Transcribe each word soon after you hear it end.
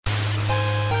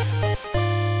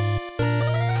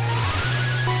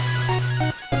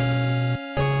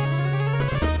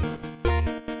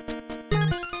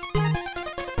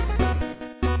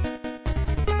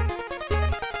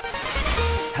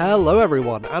Hello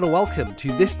everyone, and welcome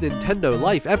to This Nintendo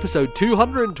Life, episode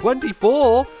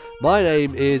 224. My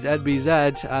name is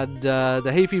NBZ, and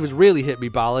the hay fever's really hit me,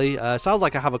 Bally. Sounds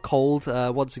like I have a cold,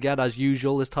 once again, as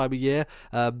usual this time of year,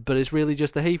 but it's really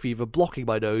just the hay fever blocking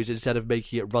my nose instead of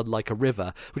making it run like a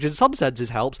river, which in some senses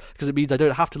helps, because it means I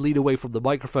don't have to lean away from the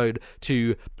microphone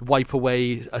to wipe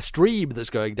away a stream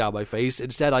that's going down my face.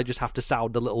 Instead, I just have to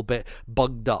sound a little bit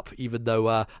bunged up, even though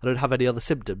I don't have any other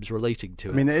symptoms relating to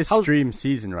it. I mean, it is stream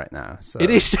season right now. So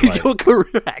it is. like, you're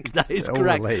correct. That is it all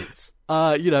correct. relates.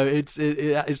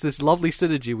 It's this lovely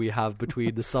synergy we have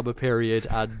between the summer period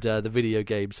and the video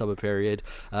game summer period.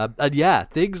 And yeah,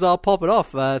 things are popping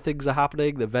off. Things are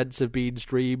happening. The events have been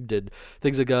streamed and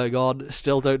things are going on.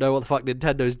 Still don't know what the fuck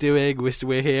Nintendo's doing.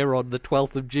 We're here on the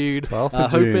 12th of June.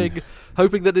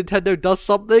 Hoping that Nintendo does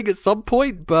something at some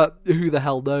point, but who the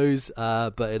hell knows.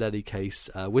 But in any case,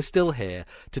 we're still here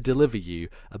to deliver you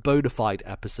a bona fide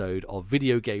episode of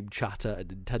video game chatter and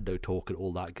Nintendo talk and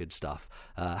all that good stuff.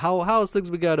 How's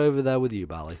things been going over there with you,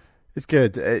 Bally? It's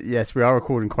good. Yes, we are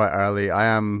recording quite early. I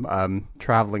am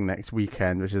traveling next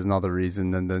weekend, which is another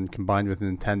reason. And then combined with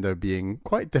Nintendo being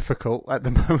quite difficult at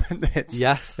the moment,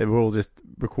 we're all just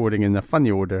recording in a funny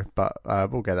order. But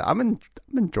we'll get it. I'm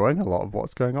enjoying a lot of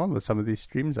what's going on with some of these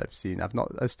streams I've seen.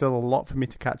 There's still a lot for me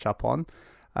to catch up on.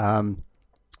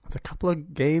 There's a couple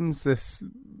of games this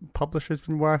publisher's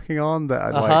been working on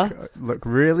that look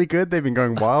really good. They've been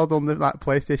going wild on that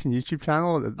PlayStation YouTube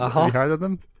channel. Have you heard of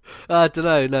them? Don't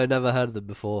know. No, never heard of them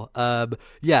before.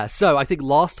 So I think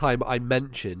last time I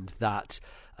mentioned that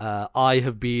I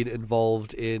have been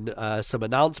involved in some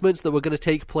announcements that were going to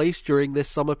take place during this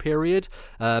summer period,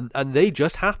 and they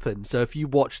just happened. So if you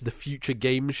watched the Future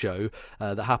Games show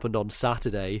that happened on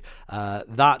Saturday,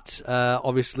 that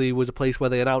obviously was a place where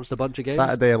they announced a bunch of games.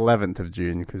 Saturday 11th of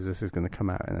June, because this is going to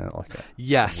come out in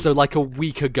so like a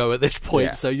week ago at this point.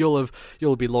 Yeah. So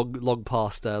you'll be long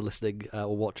past listening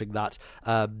or watching that.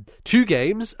 Two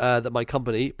games that my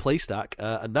company Playstack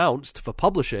announced for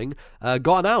publishing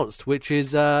got announced, which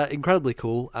is incredibly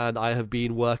cool, and I have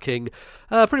been working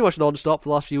pretty much non-stop the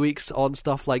last few weeks on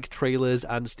stuff like trailers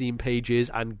and Steam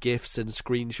pages and GIFs and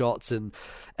screenshots and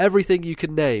everything you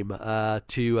can name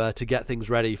to get things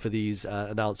ready for these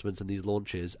announcements and these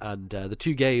launches. And the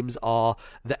two games are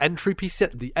the Entropy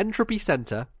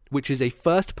Center, which is a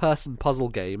first-person puzzle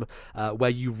game where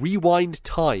you rewind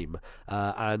time,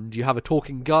 and you have a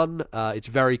talking gun. It's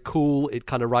very cool. It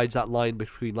kind of rides that line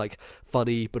between like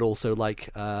funny, but also like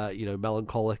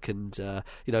melancholic, and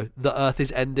the Earth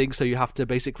is ending, so you have to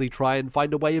basically try and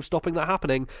find a way of stopping that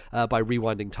happening by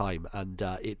rewinding time. And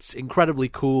it's incredibly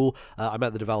cool. I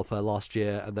met the developer last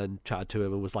year and then chatted to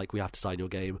him and was like, "We have to sign your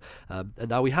game," and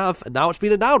now we have, and now it's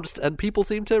been announced, and people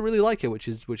seem to really like it, which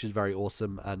is very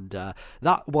awesome. And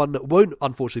that one won't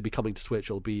unfortunately be coming to Switch.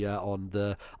 It'll be on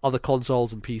the other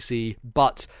consoles and PC.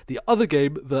 But the other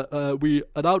game that we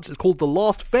announced is called The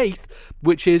Last Faith,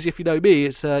 which is, if you know me,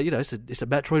 it's a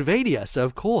Metroidvania. So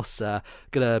of course,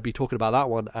 gonna be talking about that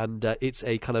one. And it's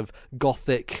a kind of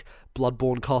gothic,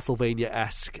 Bloodborne,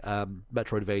 Castlevania-esque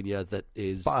Metroidvania that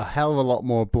is, but a hell of a lot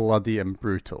more bloody and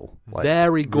brutal,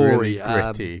 very gory, really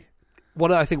gritty.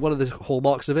 I think one of the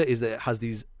hallmarks of it is that it has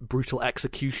these brutal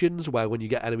executions where when you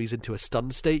get enemies into a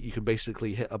stun state, you can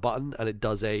basically hit a button and it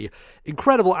does a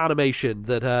incredible animation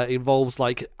that involves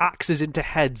like axes into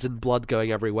heads and blood going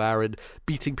everywhere and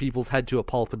beating people's head to a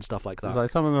pulp and stuff like that. It's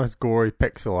like some of the most gory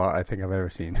pixel art I think I've ever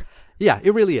seen. Yeah,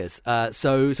 it really is.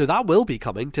 So that will be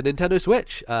coming to Nintendo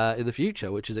Switch in the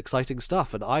future, which is exciting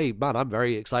stuff. And I'm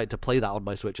very excited to play that on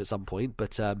my Switch at some point.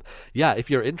 But if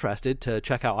you're interested to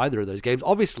check out either of those games,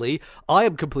 obviously I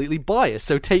am completely biased.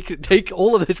 So take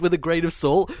all of this with a grain of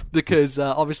salt, because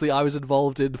obviously I was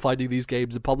involved in finding these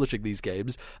games and publishing these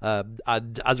games.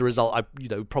 And as a result, I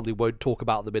probably won't talk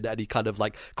about them in any kind of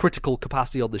like critical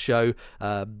capacity on the show.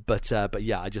 But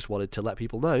I just wanted to let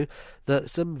people know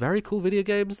that some very cool video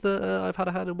games that I've had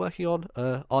a hand in working on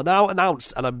are now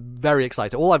announced, and I'm very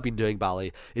excited. All I've been doing,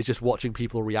 Bally, is just watching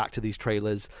people react to these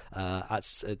trailers.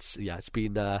 It's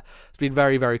been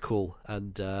very, very cool,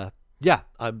 and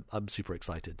I'm super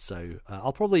excited. So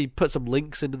I'll probably put some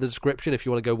links into the description if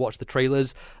you want to go watch the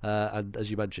trailers. And as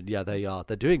you mentioned,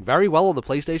 they're doing very well on the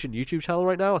PlayStation YouTube channel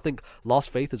right now. I think Last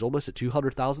Faith is almost at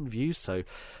 200,000 views. So,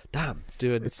 damn,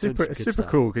 it's super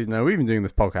cool, because we've been doing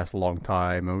this podcast a long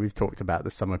time, and we've talked about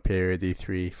the summer period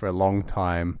E3 for a long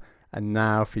time. And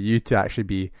now for you to actually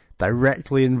be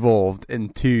directly involved in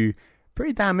two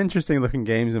pretty damn interesting looking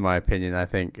games, in my opinion, I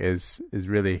think is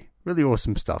really, really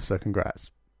awesome stuff. So congrats.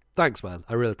 Thanks, man.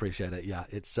 I really appreciate it. Yeah,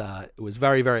 it was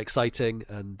very, very exciting,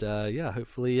 and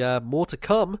hopefully more to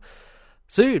come.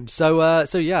 Soon. So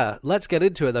yeah, let's get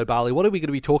into it though, Bally. What are we going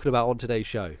to be talking about on today's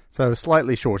show? So a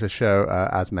slightly shorter show,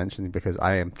 as mentioned, because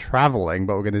I am traveling,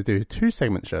 but we're going to do a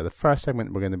 2-segment show. The first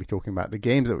segment, we're going to be talking about the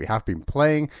games that we have been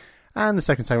playing, and the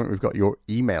second segment, we've got your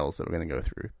emails that we're going to go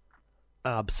through.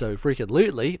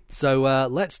 Absolutely. So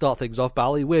let's start things off,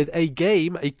 Bally, with a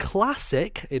game, a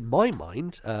classic in my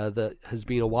mind, that has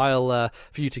been a while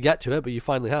for you to get to it, but you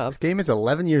finally have. This game is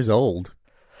 11 years old.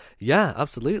 Yeah,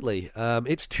 absolutely.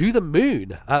 It's To the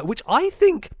Moon, which I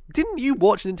think, didn't you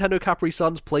watch Nintendo Capri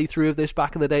Sun's playthrough of this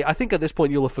back in the day? I think at this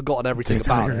point you'll have forgotten everything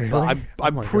about it, but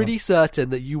I'm pretty certain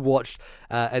that you watched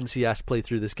NCS play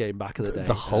through this game back in the day.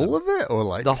 The whole of it? Or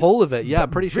like the whole of it, yeah,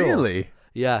 I'm pretty sure. Really?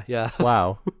 Yeah.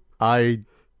 Wow. I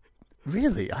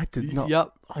did not.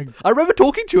 Yep. I remember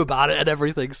talking to you about it and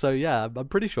everything, so yeah, I'm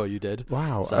pretty sure you did.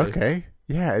 Wow, so. Okay.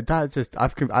 Yeah, that just,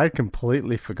 I'd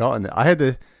completely forgotten it.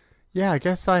 I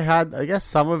guess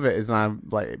some of it is now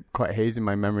like quite hazy in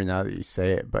my memory now that you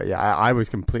say it. But yeah, I was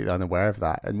completely unaware of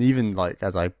that. And even like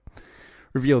as I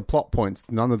revealed plot points,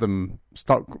 none of them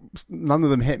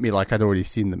hit me like I'd already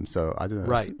seen them. So I don't know.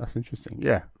 Right. That's interesting.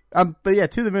 Yeah. But yeah,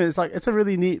 To the Moon, it's a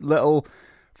really neat little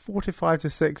 45 to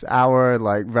 6 hour,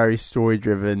 like very story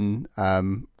driven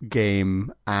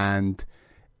game, and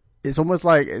it's almost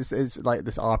like it's like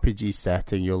this RPG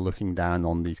setting. You're looking down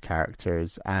on these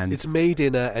characters, and it's made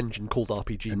in an engine called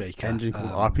RPG Maker.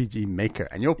 RPG Maker,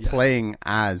 and you're playing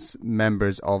as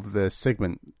members of the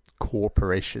Sigmund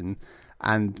Corporation.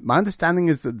 And my understanding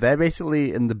is that they're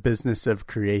basically in the business of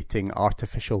creating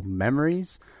artificial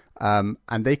memories, and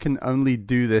they can only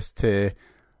do this to.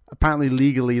 Apparently,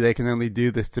 legally, they can only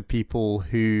do this to people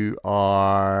who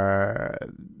are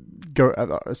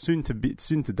soon to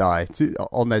die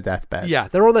on their deathbed. Yeah,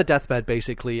 they're on their deathbed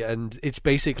basically, and it's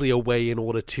basically a way in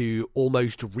order to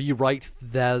almost rewrite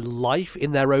their life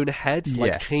in their own head,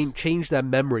 like change their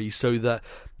memory so that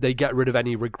they get rid of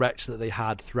any regrets that they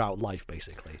had throughout life,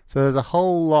 basically. So there's a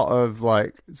whole lot of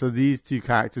so these two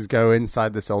characters go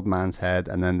inside this old man's head,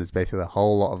 and then there's basically a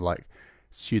whole lot of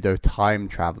pseudo time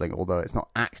traveling, although it's not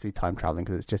actually time traveling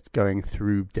because it's just going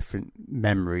through different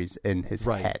memories in his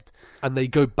head. And they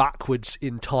go backwards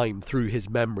in time through his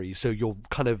memories, so you're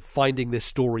kind of finding this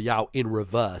story out in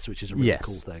reverse, which is a really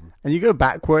cool thing. And you go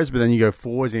backwards, but then you go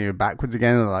forwards and you go backwards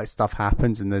again, and stuff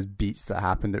happens, and there's beats that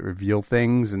happen that reveal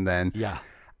things, and then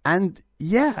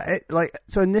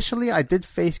so initially I did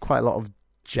face quite a lot of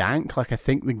jank. I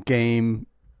think the game,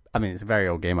 I mean, it's a very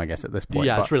old game, I guess, at this point.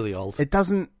 Yeah, it's really old. It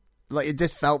doesn't. It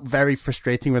just felt very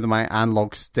frustrating with my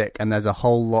analog stick, and there's a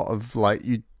whole lot of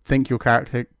you think your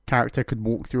character could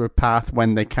walk through a path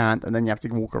when they can't, and then you have to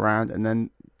walk around, and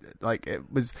then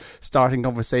it was starting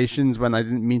conversations when I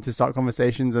didn't mean to start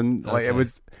conversations, and it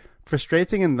was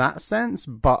frustrating in that sense.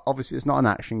 But obviously, it's not an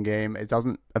action game; it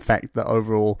doesn't affect the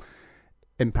overall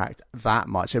impact that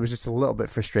much. It was just a little bit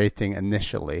frustrating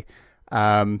initially,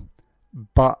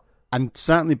 and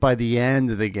certainly by the end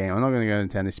of the game, I'm not going to go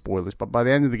into any spoilers, but by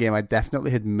the end of the game, I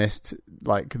definitely had missed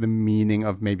the meaning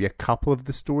of maybe a couple of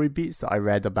the story beats that I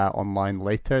read about online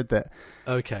later that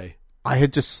I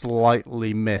had just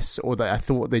slightly missed, or that I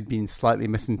thought they'd been slightly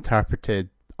misinterpreted.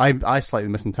 I slightly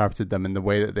misinterpreted them in the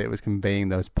way that it was conveying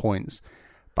those points.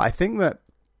 But I think that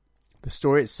the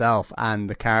story itself and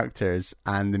the characters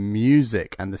and the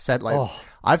music and the set,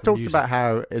 I've talked about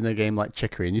how in a game like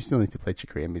Chicory, and you still need to play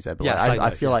Chicory, MBZ, but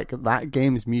I feel like that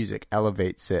game's music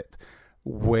elevates it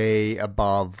way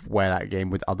above where that game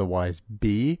would otherwise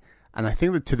be. And I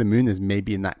think that To the Moon is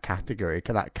maybe in that category,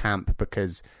 that camp,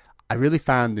 because I really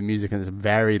found the music, and it's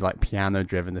very piano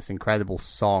driven, this incredible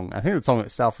song. I think the song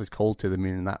itself is called To the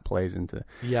Moon, and that plays into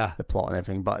the plot and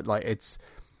everything. But it's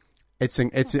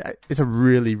a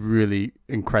really, really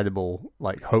incredible,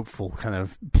 hopeful kind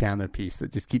of piano piece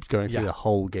that just keeps going through the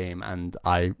whole game, and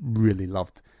I really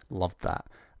loved that.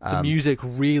 The music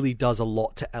really does a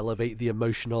lot to elevate the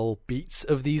emotional beats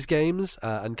of these games,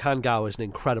 and Kangao is an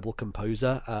incredible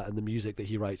composer, and the music that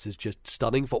he writes is just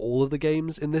stunning for all of the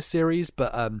games in this series.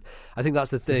 But I think that's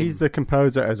the thing. So he's the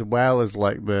composer as well as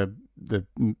the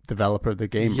developer of the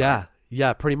game. Yeah.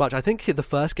 Yeah, pretty much. I think the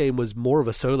first game was more of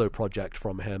a solo project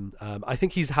from him. I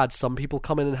think he's had some people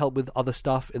come in and help with other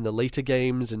stuff in the later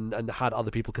games, and had other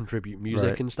people contribute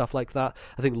music and stuff like that.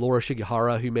 I think Laura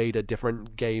Shigehara, who made a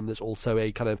different game that's also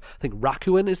a kind of, I think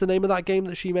Rakuin is the name of that game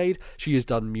that she made. She has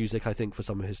done music, I think, for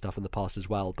some of his stuff in the past as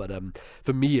well. But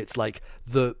for me, it's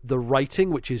the writing,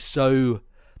 which is so...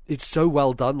 It's so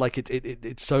well done.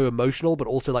 It's so emotional, but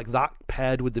also that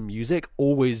paired with the music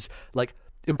always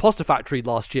Imposter Factory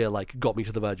last year got me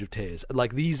to the verge of tears.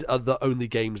 These are the only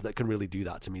games that can really do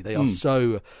that to me. They are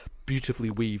so beautifully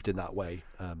weaved in that way.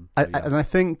 And I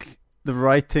think the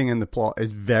writing and the plot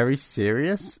is very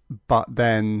serious, but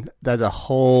then there's a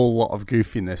whole lot of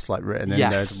goofiness like written in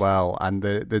there as well, and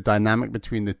the dynamic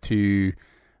between the two.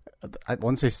 I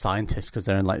won't say scientists because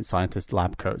they're in like scientist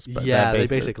lab coats, but they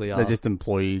basically are. They're just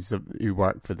employees who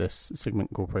work for this Sigmund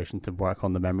Corporation to work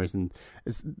on the memories, and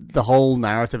the whole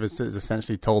narrative is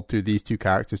essentially told through these two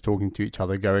characters talking to each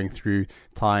other, going through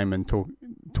time and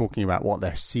talking about what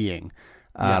they're seeing.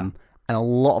 And a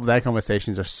lot of their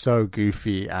conversations are so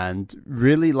goofy and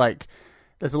really like.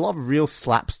 There's a lot of real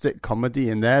slapstick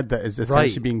comedy in there that is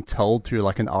essentially being told through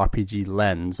like an RPG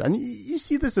lens, and you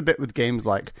see this a bit with games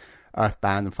like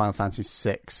Earthbound and Final Fantasy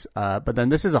VI, but then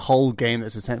this is a whole game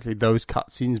that's essentially those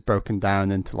cutscenes broken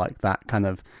down into like that kind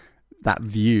of that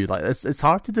view. Like it's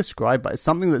hard to describe, but it's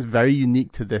something that's very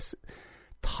unique to this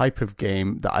type of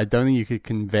game that I don't think you could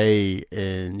convey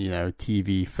in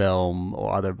TV, film,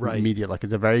 or other media. Like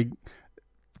it's a very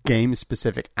game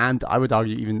specific, and I would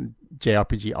argue even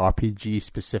JRPG, RPG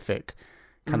specific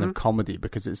kind of comedy,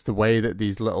 because it's the way that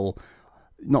these little,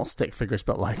 not stick figures,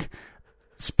 but like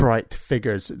sprite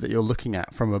figures that you're looking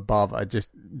at from above are just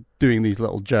doing these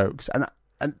little jokes. And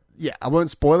yeah, I won't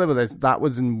spoil it, but that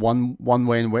was in one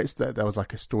way in which that there was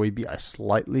like a story beat I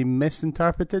slightly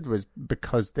misinterpreted, was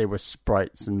because they were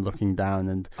sprites and looking down,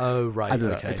 and I don't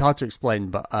know, it's hard to explain,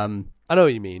 but I know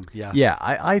what you mean. Yeah,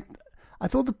 I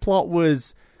thought the plot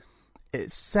was,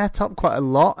 it's set up quite a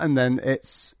lot, and then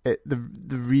the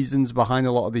reasons behind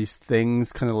a lot of these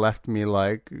things kind of left me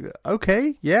like,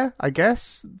 okay, yeah, I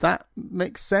guess that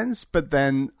makes sense. But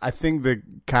then I think the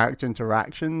character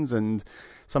interactions and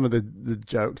some of the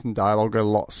jokes and dialogue are a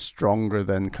lot stronger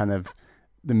than kind of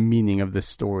the meaning of the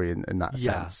story in that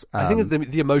sense. I think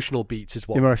the emotional beats is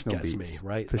what gets me,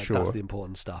 right? For sure. That's the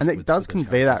important stuff. And it does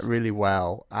convey that really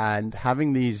well. And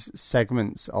having these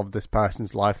segments of this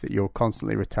person's life that you're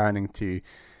constantly returning to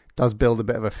does build a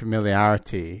bit of a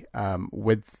familiarity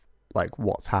with like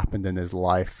what's happened in his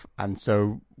life. And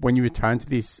so when you return to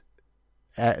these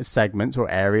segments or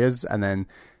areas and then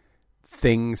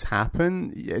things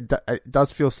happen, it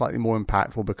does feel slightly more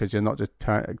impactful, because you're not just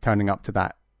turning up to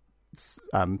that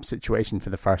situation for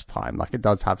the first time. Like it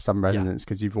does have some resonance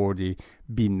because you've already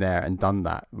been there and done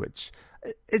that, which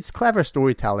it's clever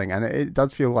storytelling, and it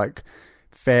does feel like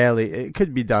it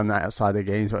could be done outside of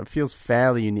games, but it feels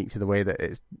fairly unique to the way that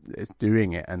it's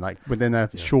doing it. And like within a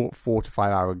short 4 to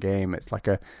 5 hour game, it's like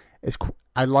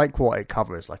I like what it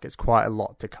covers. Like it's quite a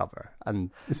lot to cover,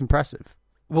 and it's impressive.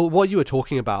 Well, what you were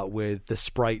talking about with the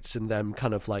sprites and them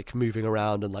kind of like moving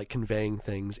around and like conveying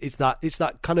things, it's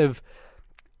that kind of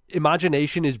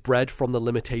imagination is bred from the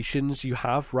limitations you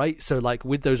have, right? So like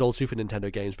with those old Super Nintendo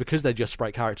games, because they're just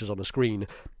sprite characters on a screen,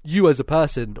 you as a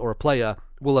person or a player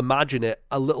will imagine it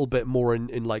a little bit more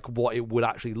in like what it would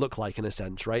actually look like in a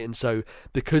sense, right? And so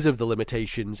because of the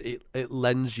limitations, it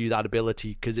lends you that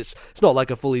ability, because it's not like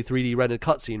a fully 3D rendered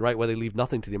cutscene, right, where they leave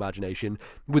nothing to the imagination.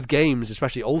 With games,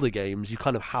 especially older games, you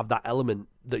kind of have that element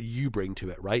that you bring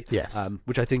to it, right? Yes.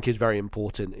 Which I think is very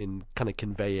important in kind of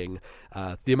conveying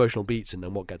the emotional beats and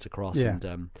then what gets across. Yeah.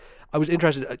 And I was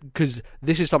interested because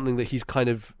this is something that he's kind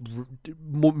of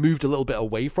moved a little bit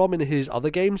away from in his other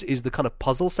games, is the kind of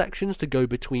puzzle sections to go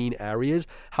between areas.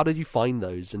 How did you find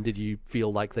those, and did you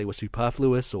feel like they were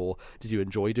superfluous, or did you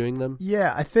enjoy doing them?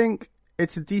 Yeah, I think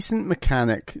it's a decent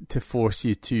mechanic to force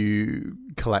you to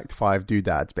collect 5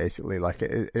 doodads, basically. Like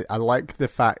I like the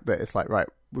fact that it's like, right,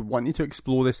 we want you to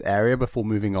explore this area before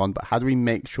moving on, but how do we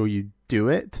make sure you do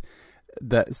it?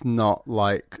 That's not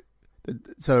like...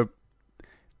 So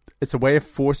it's a way of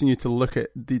forcing you to look at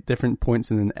the different points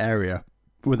in an area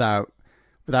without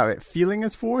it feeling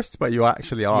as forced, but you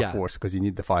actually are forced because you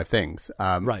need the 5 things.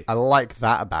 Right. I like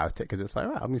that about it, because it's like,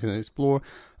 right, I'm just going to explore.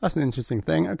 That's an interesting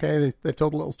thing. Okay, they've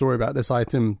told a little story about this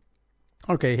item.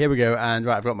 Okay, here we go. And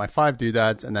right, I've got my 5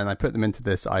 doodads, and then I put them into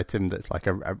this item that's like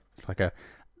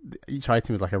each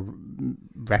item is like a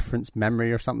reference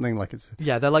memory or something. Like it's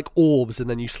they're like orbs, and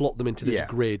then you slot them into this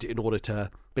grid in order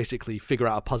to basically figure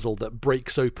out a puzzle that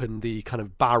breaks open the kind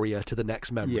of barrier to the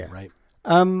next memory, right?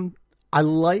 I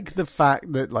like the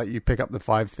fact that like you pick up the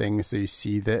 5 things, so you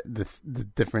see the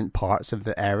different parts of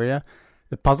the area.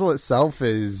 The puzzle itself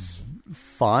is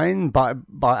fine, but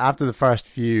after the first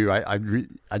few,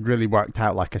 I'd really worked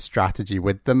out like a strategy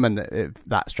with them, and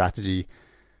that strategy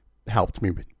helped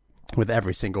me with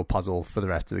every single puzzle for the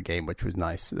rest of the game, which was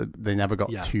nice. They never got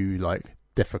too like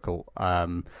difficult.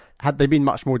 Had they been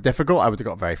much more difficult, I would have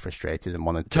got very frustrated and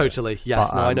wanted to... Totally,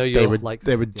 yes. But, I know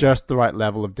they were just the right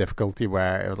level of difficulty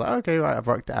where it was like, okay, right, I've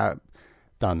worked it out.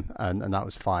 done, and that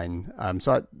was fine.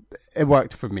 It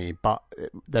worked for me, but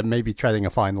they're maybe treading a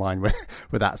fine line with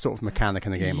that sort of mechanic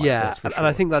in a game like this. For sure. And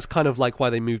I think that's kind of like why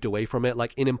they moved away from it.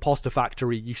 Like in Imposter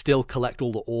Factory, you still collect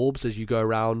all the orbs as you go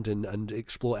around and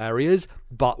explore areas,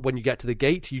 but when you get to the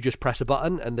gate, you just press a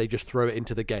button and they just throw it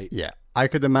into the gate. Yeah, I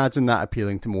could imagine that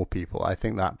appealing to more people. I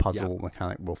think that puzzle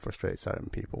mechanic will frustrate certain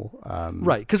people.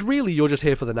 Right, because really you're just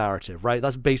here for the narrative, right?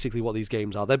 That's basically what these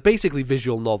games are. They're basically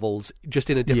visual novels, just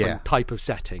in a different type of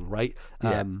setting, right?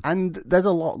 And there's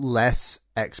a lot less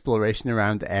exploration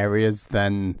around areas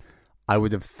than I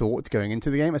would have thought going into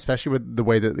the game, especially with the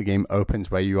way that the game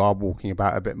opens, where you are walking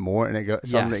about a bit more, and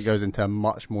suddenly it goes into a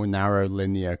much more narrow,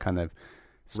 linear kind of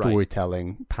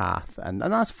storytelling path, and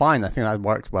that's fine. I think that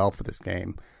worked well for this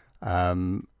game.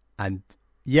 And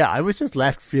yeah, I was just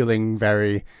left feeling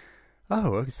very,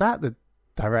 is that the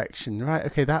direction? Right,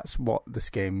 okay, that's what this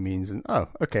game means, and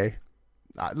okay.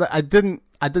 I didn't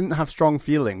have strong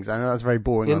feelings. I know that's very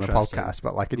boring on a podcast,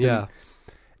 but like it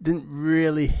didn't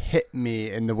really hit me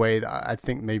in the way that I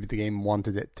think maybe the game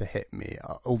wanted it to hit me.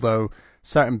 Although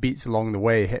certain beats along the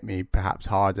way hit me perhaps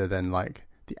harder than like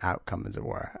the outcome, as it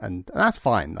were, and that's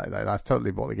fine. That's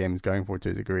totally what the game is going for to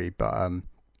a degree, but I'm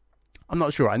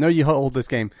not sure. I know you hold this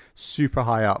game super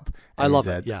high up. I love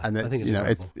it. Yeah, and it's, I think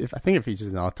it's I think it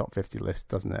features in our top 50 list,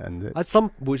 doesn't it? And at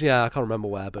some, I can't remember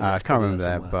where, but I can't remember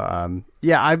there.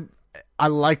 But I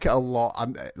like it a lot.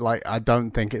 I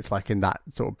don't think it's like in that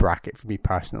sort of bracket for me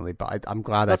personally, but I'm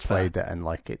glad I played it, and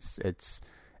like it's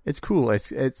cool.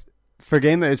 It's for a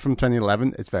game that is from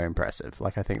 2011, it's very impressive.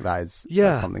 Like, I think that's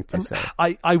something to say.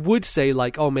 I would say,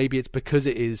 like, maybe it's because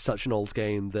it is such an old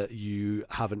game that you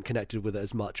haven't connected with it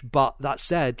as much. But that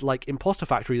said, like, Imposter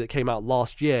Factory that came out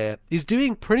last year is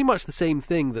doing pretty much the same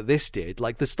thing that this did.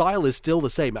 Like, the style is still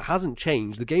the same. It hasn't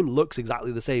changed. The game looks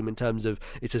exactly the same in terms of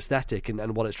its aesthetic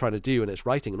and what it's trying to do and its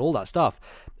writing and all that stuff.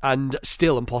 And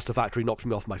still, Imposter Factory knocked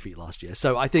me off my feet last year.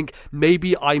 So I think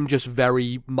maybe I'm just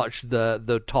very much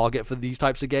the target for these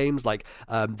types of games. Like,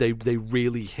 they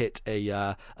really hit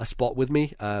a spot with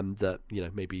me that, you know,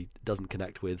 maybe doesn't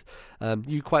connect with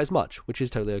you quite as much, which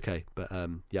is totally okay. But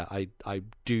I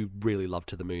do really love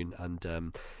To the Moon,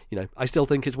 and you know, I still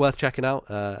think it's worth checking out.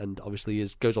 And obviously,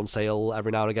 goes on sale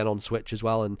every now and again on Switch as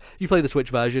well. And you play the Switch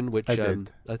version, which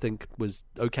I think was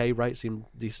okay, right? Seemed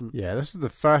decent. Yeah, this was the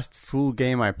first full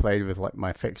game I played with like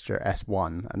my fixture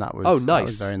S1, and that was nice. That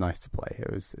was very nice to play.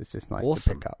 It's just nice to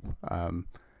pick up.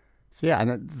 So yeah,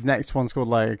 and the next one's called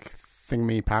like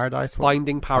Thingy Paradise.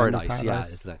 Finding Paradise, yeah,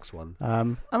 is the next one.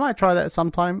 I might try that at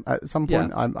some point. Yeah.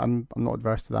 I'm not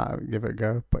adverse to that. I'll give it a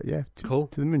go. But yeah, cool.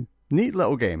 To the Moon. Neat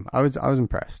little game. I was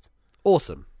impressed.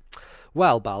 Awesome.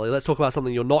 Well, Bally, let's talk about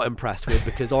something you're not impressed with,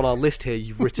 because on our list here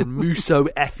you've written Muso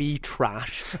FE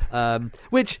trash,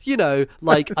 which, you know,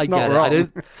 like, I get it.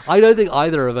 I don't think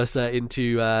either of us are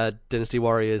into Dynasty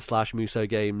Warriors / Muso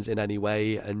games in any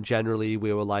way, and generally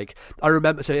we were like, I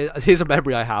remember, so here's a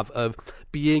memory I have of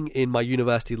being in my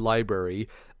university library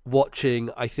watching,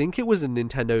 I think it was a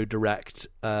Nintendo Direct,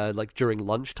 like during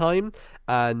lunchtime,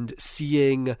 and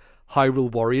seeing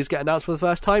Hyrule Warriors get announced for the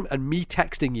first time, and me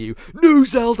texting you, new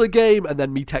Zelda game, and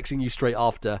then me texting you straight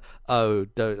after, no,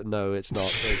 it's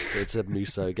not, it's a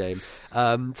Muso game.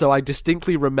 So I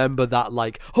distinctly remember that,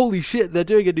 like, holy shit, they're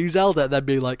doing a new Zelda, and then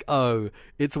being like,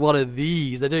 it's one of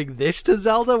these, they're doing this to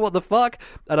Zelda, what the fuck?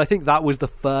 And I think that was the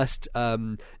first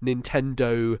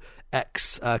Nintendo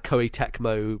X Koei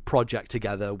Tecmo project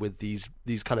together, with these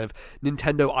kind of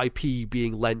Nintendo IP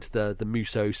being lent the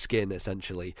Muso skin,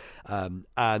 essentially.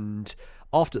 And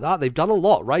after that, they've done a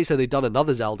lot, right? So they've done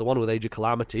another Zelda one with Age of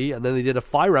Calamity, and then they did a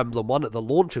Fire Emblem one at the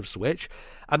launch of Switch,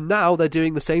 and now they're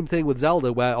doing the same thing with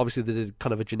Zelda, where obviously they did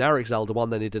kind of a generic Zelda one,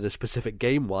 then they did a specific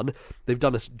game one. They've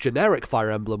done a generic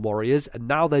Fire Emblem Warriors, and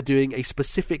now they're doing a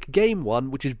specific game one,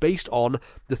 which is based on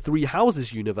the Three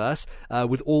Houses universe,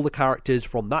 with all the characters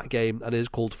from that game, and it is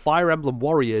called Fire Emblem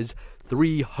Warriors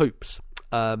 3 Hopes.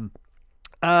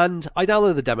 And I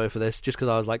downloaded the demo for this just because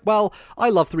I was like, well, I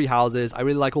love Three Houses. I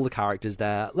really like all the characters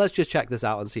there. Let's just check this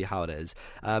out and see how it is.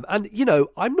 And, you know,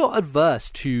 I'm not adverse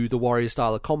to the warrior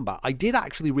style of combat. I did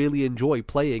actually really enjoy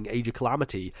playing Age of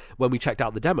Calamity when we checked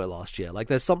out the demo last year. Like,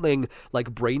 there's something,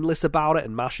 like, brainless about it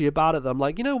and mashy about it that I'm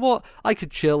like, you know what? I could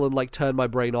chill and, like, turn my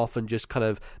brain off and just kind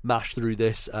of mash through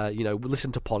this, you know,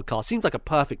 listen to podcasts. Seems like a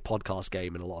perfect podcast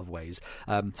game in a lot of ways.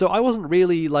 So I wasn't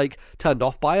really, like, turned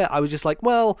off by it. I was just like,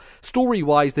 well, story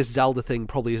story-wise, this Zelda thing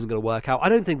probably isn't going to work out. I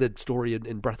don't think the story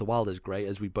in Breath of the Wild is great,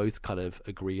 as we both kind of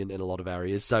agree in a lot of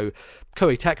areas. So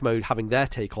Koei Tecmo having their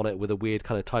take on it with a weird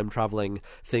kind of time-traveling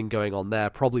thing going on there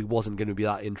probably wasn't going to be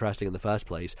that interesting in the first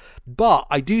place. But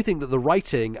I do think that the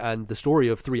writing and the story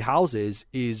of Three Houses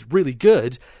is really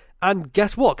good. And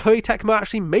guess what? Koei Tecmo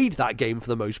actually made that game for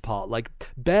the most part. Like,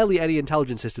 barely any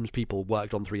Intelligent Systems people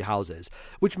worked on Three Houses,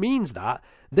 which means that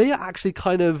they are actually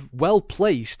kind of well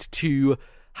placed to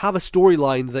have a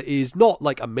storyline that is not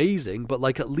like amazing, but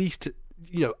like at least,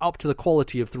 you know, up to the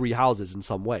quality of Three Houses in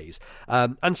some ways.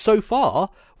 And so far,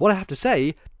 what I have to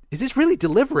say is it's really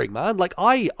delivering, man. Like,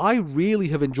 I really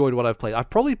have enjoyed what I've played. I've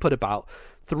probably put about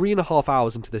 3.5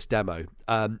 hours into this demo.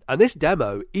 And this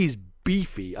demo is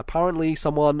beefy. Apparently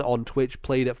someone on Twitch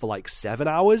played it for like 7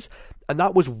 hours, and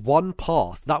that was one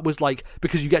path. That was like,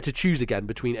 because you get to choose again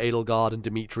between Edelgard and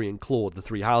Dimitri and Claude, the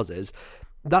Three Houses.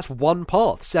 That's one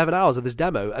path, 7 hours of this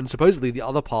demo, and supposedly the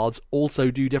other paths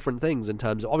also do different things in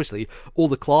terms of, obviously, all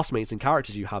the classmates and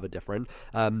characters you have are different.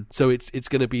 So it's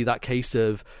going to be that case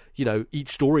of, you know,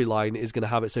 each storyline is going to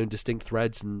have its own distinct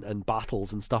threads and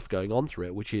battles and stuff going on through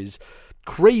it, which is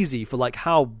crazy for like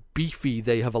how beefy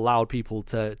they have allowed people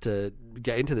to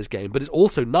get into this game. But it's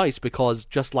also nice because,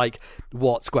 just like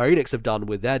what Square Enix have done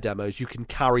with their demos, you can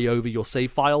carry over your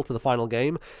save file to the final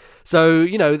game. So,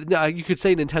 you know, you could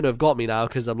say Nintendo have got me now,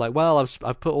 because I'm like, well,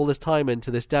 I've put all this time into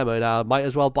this demo now, might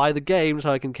as well buy the game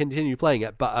so I can continue playing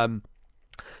it. But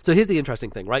so here's the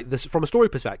interesting thing, right? This, from a story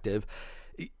perspective,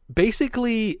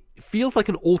 basically feels like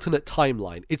an alternate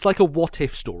timeline. It's like a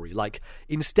what-if story. Like,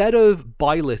 instead of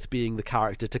Byleth being the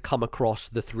character to come across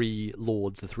the three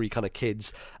lords, the three kind of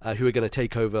kids who are going to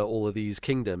take over all of these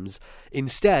kingdoms,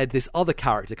 instead this other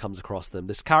character comes across them.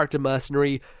 This character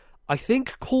mercenary, I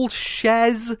think called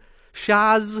Shaz.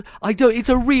 It's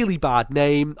a really bad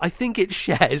name. I think it's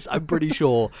Shez, I'm pretty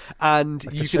sure. And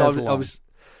like you can obviously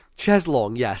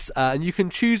Cheslong, yes. And you can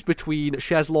choose between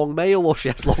Cheslong male or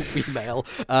Cheslong female.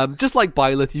 Just like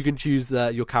Byleth, you can choose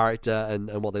your character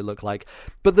and what they look like.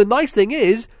 But the nice thing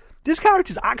is, this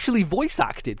character's actually voice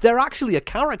acted. They're actually a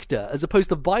character, as opposed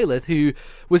to Byleth, who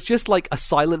was just like a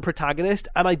silent protagonist.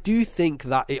 And I do think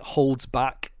that it holds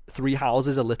back Three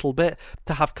Houses a little bit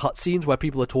to have cutscenes where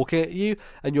people are talking at you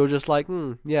and you're just like,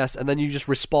 yes, and then you just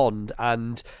respond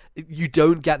and you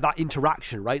don't get that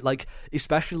interaction, right? Like,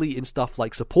 especially in stuff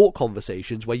like support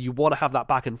conversations where you want to have that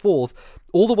back and forth.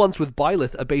 All the ones with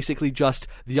Byleth are basically just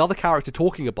the other character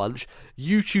talking a bunch,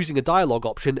 you choosing a dialogue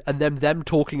option, and then them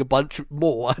talking a bunch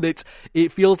more. And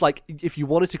it feels like if you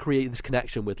wanted to create this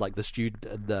connection with like the student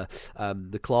and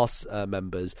the class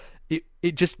members,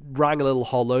 it just rang a little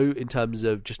hollow in terms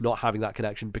of just not having that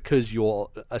connection because you're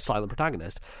a silent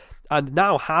protagonist. And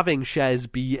now having Shez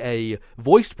be a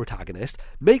voiced protagonist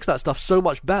makes that stuff so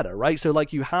much better, right? So,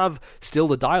 like, you have still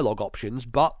the dialogue options,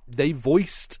 but they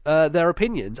voiced their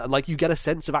opinions, and, like, you get a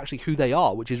sense of actually who they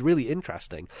are, which is really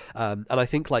interesting. And I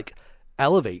think, like,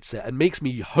 elevates it and makes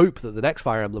me hope that the next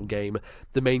Fire Emblem game,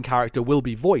 the main character will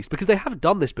be voiced, because they have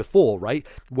done this before, right?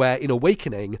 Where in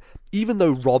Awakening, even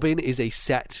though Robin is a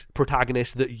set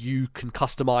protagonist that you can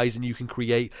customize and you can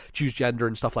create, choose gender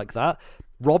and stuff like that,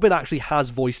 Robin actually has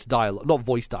voiced dialogue, not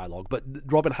voice dialogue, but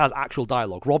Robin has actual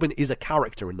dialogue. Robin is a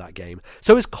character in that game.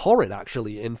 So is Corrin,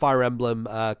 actually, in Fire Emblem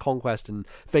Conquest and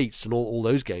Fates and all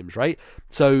those games, right?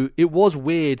 So it was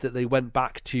weird that they went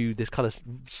back to this kind of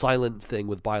silent thing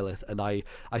with Byleth, and I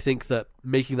think that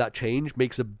making that change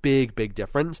makes a big, big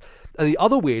difference. And the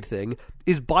other weird thing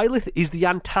is Byleth is the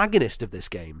antagonist of this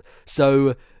game.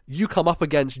 So you come up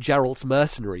against Geralt's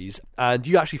mercenaries, and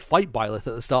you actually fight Byleth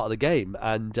at the start of the game,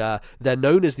 and they're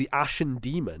known as the Ashen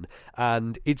Demon.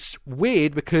 And it's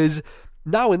weird because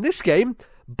now in this game,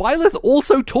 Byleth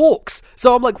also talks.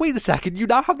 So I'm like, wait a second, you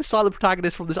now have the silent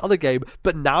protagonist from this other game,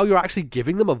 but now you're actually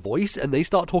giving them a voice, and they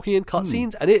start talking in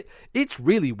cutscenes, and it's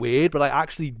really weird, but I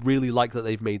actually really like that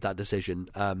they've made that decision.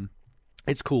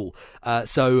 It's cool.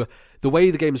 So the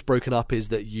way the game is broken up is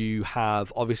that you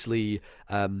have, obviously,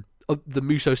 the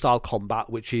Musou-style combat,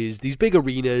 which is these big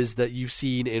arenas that you've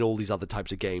seen in all these other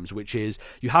types of games, which is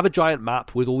you have a giant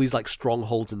map with all these like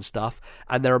strongholds and stuff,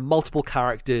 and there are multiple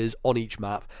characters on each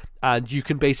map, and you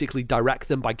can basically direct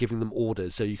them by giving them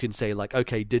orders. So you can say like,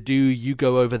 okay, Dedue, you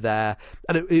go over there,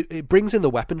 and it brings in the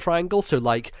weapon triangle. So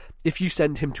like, if you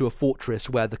send him to a fortress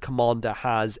where the commander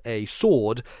has a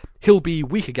sword, he'll be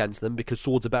weak against them because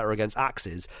swords are better against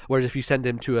axes. Whereas if you send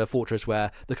him to a fortress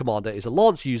where the commander is a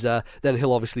lance user, then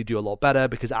he'll obviously do a lot better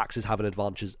because axes have an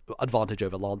advantage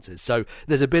over lances. So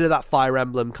there's a bit of that Fire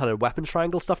Emblem kind of weapons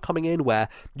triangle stuff coming in where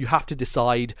you have to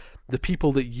decide the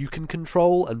people that you can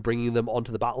control and bringing them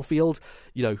onto the battlefield.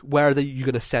 You know, where are you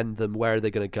going to send them? Where are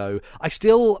they going to go? I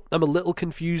still am a little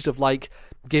confused of like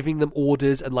giving them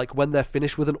orders, and like when they're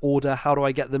finished with an order, how do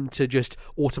I get them to just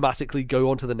automatically go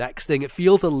on to the next thing? It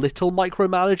feels a little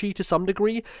micromanagey to some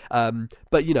degree,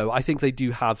 but you know, I think they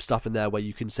do have stuff in there where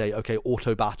you can say, okay,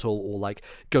 auto battle, or like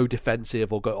go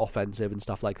defensive or go offensive and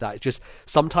stuff like that. It's just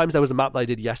sometimes there was a map that I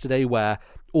did yesterday where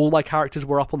all my characters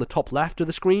were up on the top left of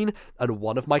the screen, and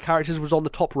one of my characters was on the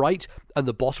top right, and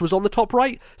the boss was on the top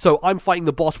right. So I'm fighting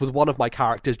the boss with one of my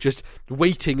characters, just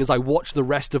waiting as I watch the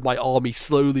rest of my army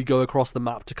slowly go across the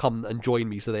map to come and join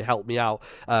me, so they help me out.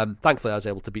 Thankfully, I was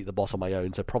able to beat the boss on my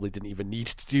own, so probably didn't even need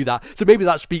to do that. So maybe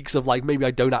that speaks of, like, maybe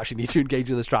I don't actually need to engage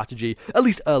in the strategy, at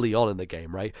least early on in the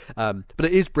game, right? But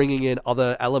it is bringing in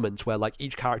other elements where, like,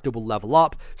 each character will level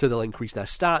up, so they'll increase their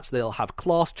stats, they'll have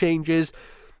class changes.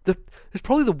 It's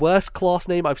probably the worst class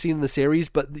name I've seen in the series,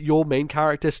 but your main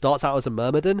character starts out as a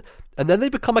Myrmidon, and then they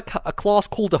become a class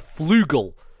called a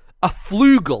Flugel. A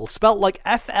Flugel, spelt like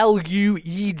F-L-U-E-G-L.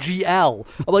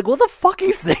 I'm like, what the fuck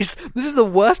is this? This is the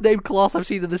worst named class I've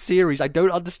seen in the series. I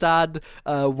don't understand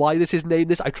why this is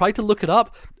named this. I tried to look it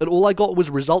up, and all I got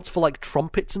was results for, like,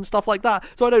 trumpets and stuff like that.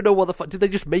 So I don't know what the fuck. Did they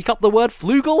just make up the word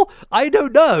Flugel? I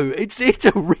don't know. It's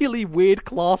a really weird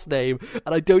class name,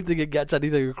 and I don't think it gets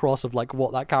anything across of, like,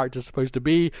 what that character's supposed to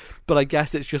be. But I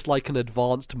guess it's just like an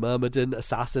advanced Myrmidon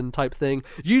assassin type thing.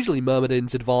 Usually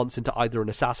Myrmidons advance into either an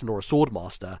assassin or a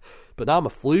swordmaster. But now I'm a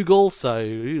Flugel, so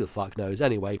who the fuck knows?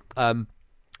 Anyway,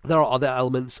 there are other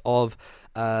elements of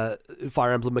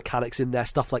Fire Emblem mechanics in there,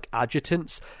 stuff like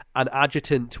adjutants. An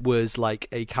adjutant was like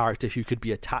a character who could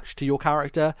be attached to your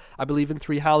character, I believe, in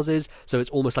Three Houses, so it's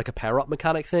almost like a pair-up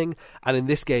mechanic thing. And in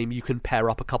this game, you can pair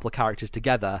up a couple of characters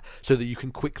together so that you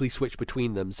can quickly switch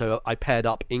between them. So I paired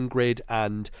up Ingrid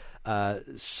and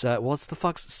what's the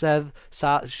fuck? Shez,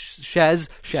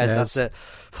 that's it.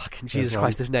 Fucking Jesus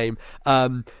Christ, this name.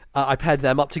 I paired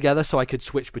them up together so I could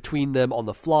switch between them on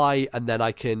the fly, and then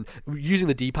I can, using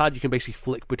the D-pad, you can basically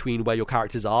flick between where your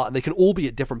characters are, and they can all be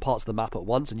at different parts of the map at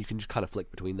once, and you can just kind of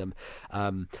flick between them.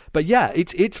 But yeah,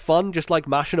 it's fun, just like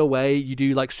mashing away. You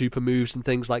do like super moves and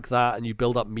things like that, and you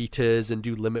build up meters and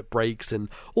do limit breaks and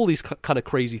all these kind of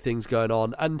crazy things going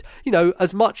on. And, you know,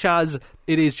 as much as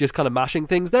it is just kind of mashing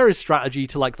things, there is strategy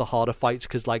to like the harder fights,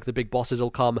 because like the big bosses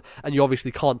will come, and you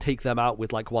obviously can't take them out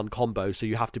with like one combo, so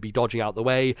you have to be dodging out the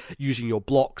way, using your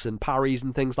blocks and parries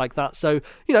and things like that. So,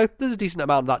 you know, there's a decent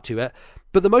amount of that to it.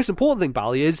 But the most important thing,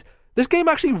 Bally, is this game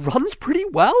actually runs pretty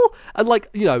well. And, like,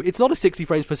 you know, it's not a 60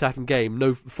 frames per second game.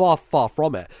 No, far, far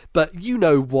from it. But you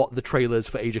know what the trailers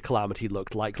for Age of Calamity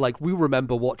looked like. Like, we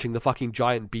remember watching the fucking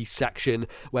giant beast section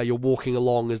where you're walking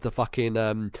along as the fucking,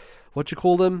 what do you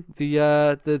call them?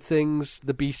 The things,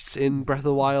 the beasts in Breath of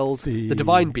the Wild? The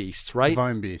divine beasts, right?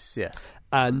 Divine beasts, yes.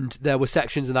 And there were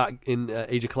sections in that in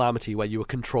Age of Calamity where you were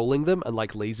controlling them and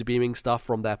like laser beaming stuff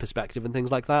from their perspective and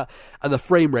things like that. And the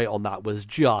frame rate on that was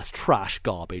just trash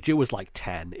garbage. It was like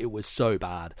 10. It was so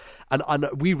bad. And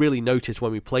we really noticed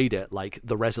when we played it, like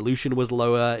the resolution was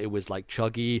lower. It was like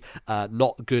chuggy,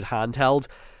 not good handheld.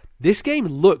 This game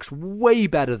looks way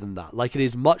better than that. Like, it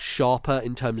is much sharper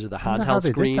in terms of the handheld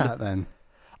screen. How they did that then?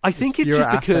 I think it's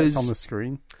just because on the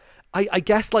screen. I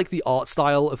guess, like, the art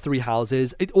style of Three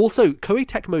Houses. It also, Koei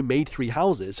Tecmo made Three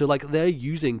Houses, so, like, they're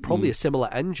using probably a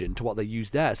similar engine to what they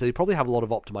use there. So they probably have a lot of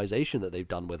optimization that they've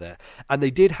done with it. And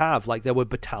they did have, like, there were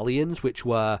battalions which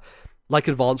were like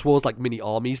Advance Wars, like mini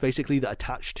armies, basically, that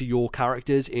attached to your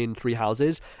characters in Three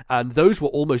Houses. And those were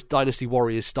almost Dynasty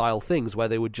Warriors style things, where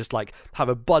they would just, like, have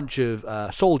a bunch of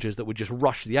soldiers that would just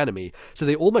rush the enemy. So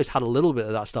they almost had a little bit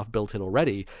of that stuff built in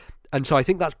already. And so I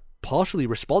think that's partially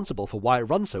responsible for why it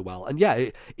runs so well. And yeah,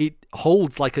 it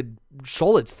holds like a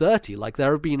solid 30. Like,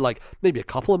 there have been like maybe a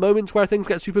couple of moments where things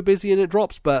get super busy and it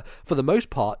drops, but for the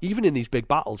most part, even in these big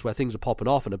battles where things are popping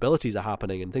off and abilities are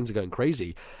happening and things are going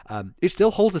crazy, it still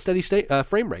holds a steady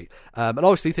frame rate. And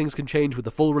obviously things can change with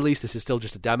the full release. This is still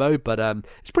just a demo, but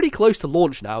it's pretty close to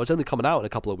launch now. It's only coming out in a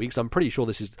couple of weeks. I'm pretty sure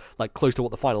this is like close to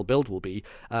what the final build will be,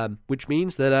 which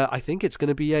means that I think it's going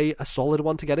to be a solid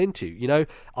one to get into. You know,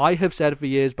 I have said for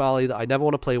years, Bally, that I never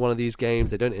want to play one of these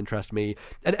games. They don't interest me.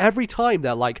 And every time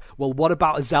they're like, well, what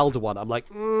about a Zelda one? I'm like,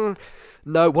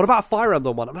 no. What about a Fire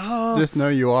Emblem one? Just know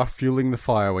you are fueling the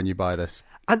fire when you buy this.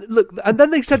 And look, and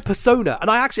then they said Persona, and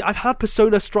I've had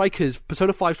Persona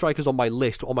 5 Strikers on my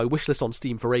list, on my wish list on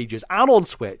Steam for ages, and on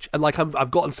Switch, and like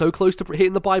I've gotten so close to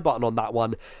hitting the buy button on that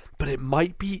one, but it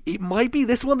might be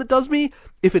this one that does me.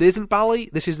 If it isn't, Bally,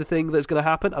 this is the thing that's going to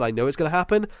happen, and I know it's going to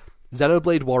happen.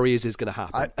 Xenoblade Warriors is going to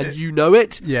happen. And you know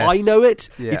it. Yes. I know it.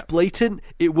 Yeah. It's blatant.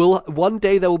 It will. One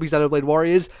day there will be Xenoblade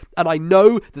Warriors, and I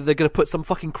know that they're going to put some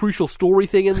fucking crucial story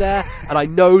thing in there, and I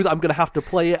know that I'm going to have to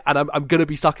play it, and I'm going to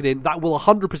be sucking in. That will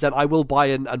 100%, I will buy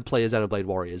in and play a Xenoblade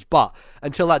Warriors. But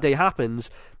until that day happens,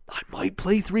 I might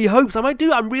play Three Hopes. I might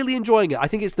do. I'm really enjoying it. I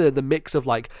think it's the mix of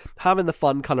like having the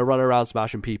fun kind of run around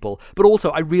smashing people, but also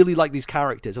I really like these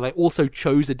characters, and I also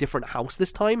chose a different house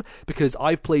this time because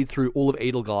I've played through all of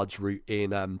Edelgard's route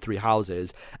in Three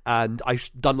Houses, and I've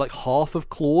done like half of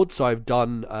Claude, so I've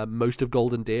done most of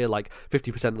Golden Deer, like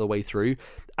 50% of the way through,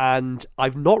 and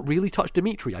I've not really touched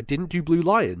Dimitri. I didn't do Blue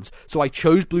Lions, so I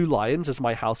chose Blue Lions as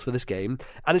my house for this game,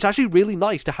 and it's actually really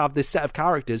nice to have this set of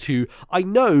characters who I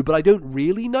know, but I don't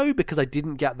really know because I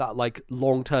didn't get that like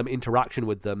long-term interaction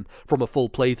with them from a full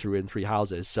playthrough in Three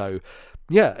Houses. So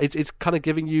yeah, it's kind of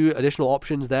giving you additional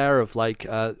options there of like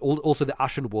also the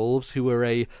Ashen Wolves, who are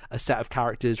a set of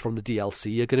characters from the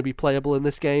DLC, are going to be playable in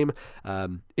this game.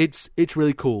 It's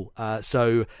really cool.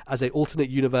 So as a alternate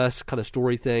universe kind of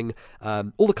story thing,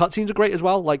 all the cutscenes are great as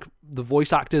well. Like the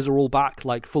voice actors are all back,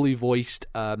 like fully voiced,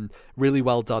 really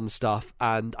well done stuff.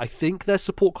 And I think there's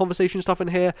support conversation stuff in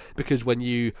here because when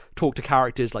you talk to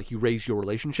characters, like you raise your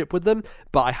relationship with them.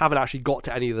 But I haven't actually got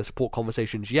to any of the support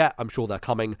conversations yet. I'm sure they're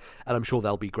coming, and I'm sure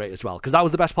they'll be great as well, because that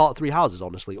was the best part of Three Houses,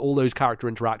 honestly. All those character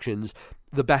interactions,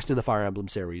 the best in the Fire Emblem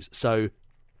series. So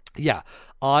yeah,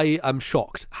 I am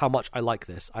shocked how much I like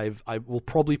this. I will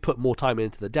probably put more time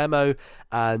into the demo,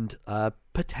 and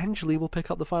potentially will pick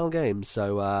up the final game.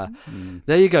 So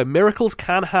there you go. Miracles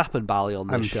can happen, Bally, on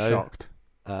this show. I'm shocked.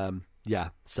 Yeah,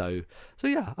 so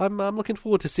yeah, I'm looking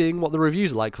forward to seeing what the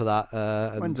reviews are like for that,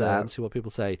 and see what people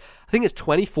say. I think it's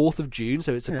 24th of June,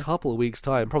 so it's a couple of weeks'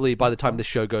 time. Probably by the time this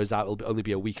show goes out, it'll only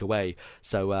be a week away.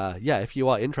 So yeah, if you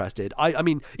are interested, I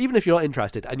mean, even if you're not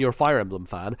interested and you're a Fire Emblem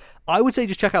fan, I would say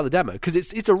just check out the demo, because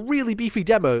it's a really beefy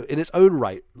demo in its own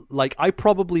right. Like, I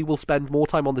probably will spend more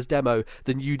time on this demo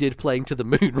than you did playing To the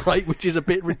Moon, right? Which is a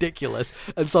bit ridiculous,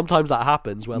 and sometimes that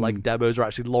happens where like demos are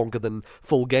actually longer than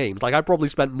full games. Like, I probably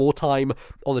spent more time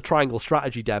on the Triangle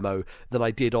Strategy demo than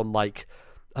I did on, like,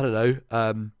 I don't know,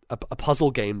 a puzzle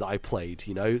game that I played,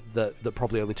 you know, that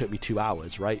probably only took me 2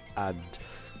 hours, right? And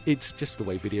it's just the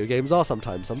way video games are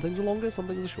sometimes. Some things are longer, some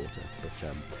things are shorter. But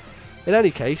in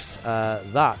any case,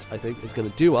 that, I think, is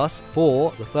going to do us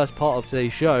for the first part of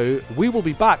today's show. We will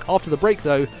be back after the break,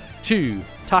 though, to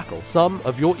tackle some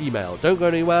of your emails. Don't go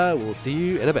anywhere. We'll see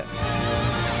you in a bit.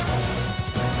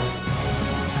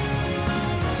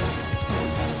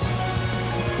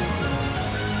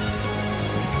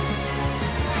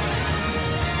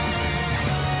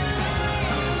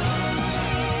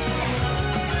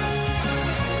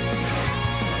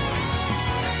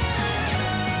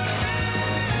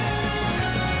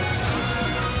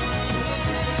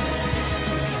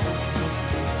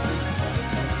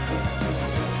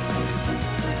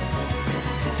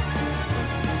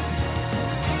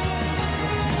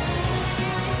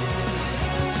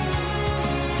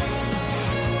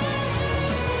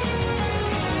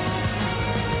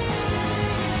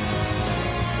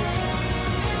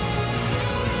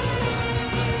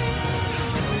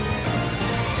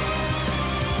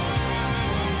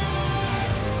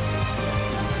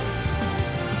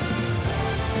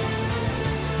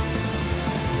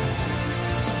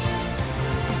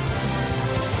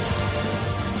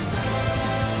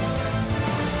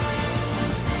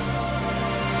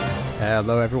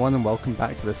 Hello everyone, and welcome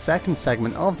back to the second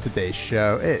segment of today's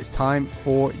show. It's time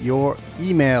for your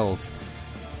emails.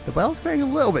 The well's getting a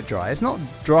little bit dry. It's not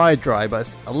dry, but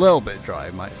it's a little bit dry,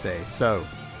 I might say. So,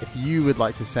 if you would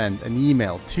like to send an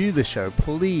email to the show,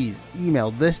 please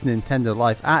email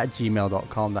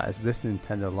thisnintendolife@gmail.com. That is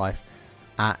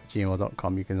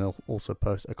thisnintendolife@gmail.com. You can also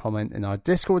post a comment in our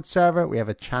Discord server. We have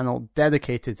a channel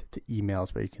dedicated to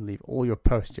emails where you can leave all your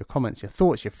posts, your comments, your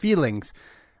thoughts, your feelings,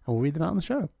 and we'll read them out on the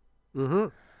show. Mm-hmm.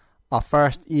 Our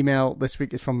first email this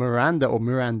week is from Miranda, or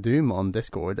Mirandoom on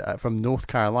Discord, from North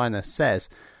Carolina. Says,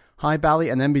 "Hi Bally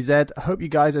and MBZ, I hope you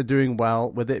guys are doing well.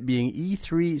 With it being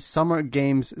E3 Summer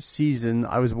Games season,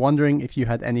 I was wondering if you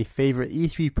had any favorite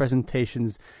E3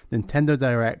 presentations, Nintendo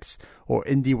Directs, or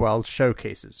Indie World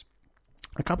showcases.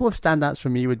 A couple of standouts for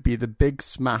me would be the Big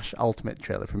Smash Ultimate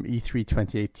trailer from E3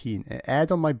 2018. It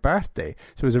aired on my birthday,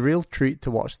 so it was a real treat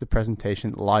to watch the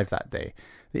presentation live that day.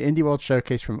 The Indie World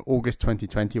Showcase from August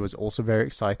 2020 was also very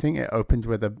exciting. It opened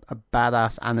with a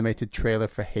badass animated trailer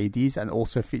for Hades and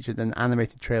also featured an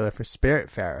animated trailer for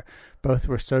Spiritfarer. Both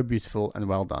were so beautiful and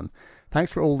well done.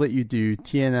 Thanks for all that you do.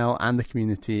 TNL and the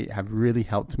community have really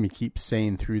helped me keep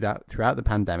sane throughout the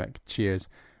pandemic. Cheers,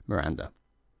 Miranda."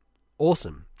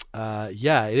 Awesome.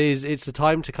 Yeah, it is. It's a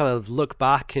time to kind of look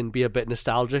back and be a bit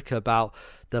nostalgic about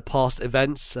the past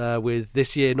events, with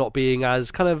this year not being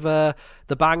as kind of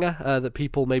the banger that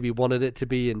people maybe wanted it to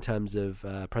be in terms of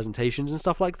presentations and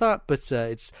stuff like that. But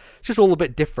it's just all a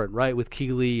bit different, right? With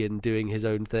Keighley and doing his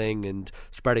own thing and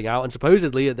spreading out. And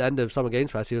supposedly at the end of Summer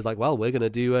Games Fest, he was like, well, we're going to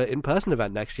do an in-person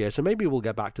event next year. So maybe we'll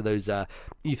get back to those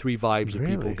E3 vibes of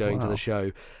people going to the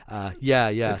show. Yeah.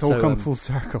 It's all come full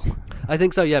circle. I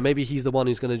think so, yeah. Maybe he's the one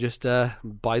who's going to just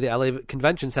buy the LA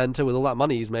Convention Center with all that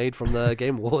money he's made from the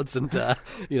Game Awards and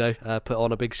put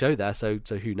on a big show there. So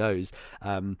who knows?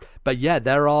 But yeah,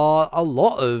 there are a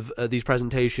lot of these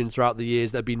presentations throughout the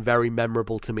years that have been very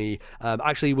memorable to me.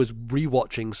 Actually was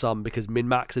rewatching some because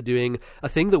MinMax are doing a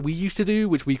thing that we used to do,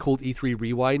 which we called E3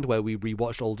 Rewind, where we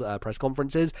rewatched old press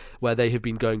conferences, where they have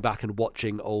been going back and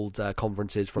watching old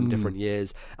conferences from different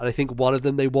years. And I think one of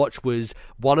them they watched was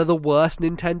one of the worst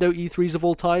Nintendo E3s of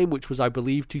all time, which was, I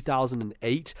believe,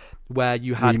 2008, where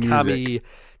you had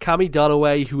Cammy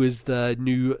Dunaway, who is the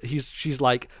new... She's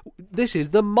like, this is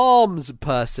the mom's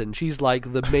person. She's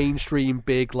like the mainstream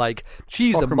big, like,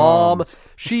 she's Soccer a mom. moms.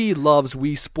 She loves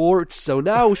Wii Sports, so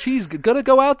now she's gonna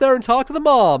go out there and talk to the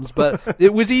moms. But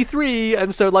it was E3,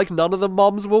 and so, like, none of the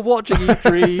moms were watching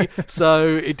E3, so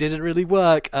it didn't really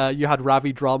work. You had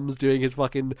Ravi Drums doing his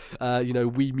fucking,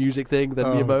 Wii Music thing, then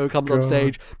Miyamoto comes on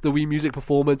stage. The Wii Music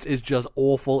performance is just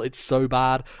awful. It's so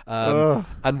bad.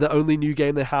 And the only new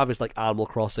game they have is, like, Animal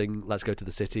Crossing. Let's Go to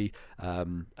the City.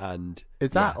 And is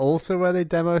that also where they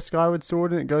demo Skyward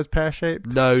Sword and it goes pear-shaped?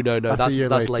 No.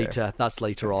 That's later. That's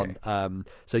later okay. on.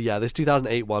 So yeah, this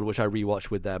 2008 one, which I rewatched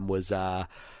with them, was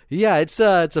it's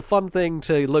a fun thing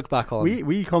to look back on.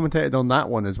 We commentated on that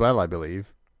one as well, I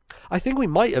believe. I think we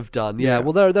might have done, yeah.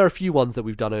 Well, there are a few ones that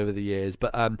we've done over the years,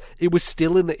 but it was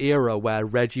still in the era where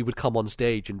Reggie would come on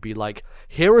stage and be like,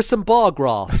 "Here are some bar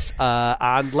graphs,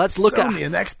 and let's look at Sony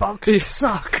and Xbox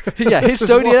suck." Yeah, here's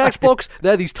Sony and Xbox.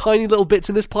 They're these tiny little bits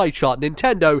in this pie chart.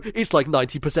 Nintendo, it's like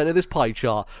 90% of this pie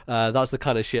chart. That's the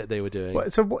kind of shit they were doing.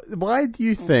 So why do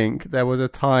you think there was a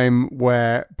time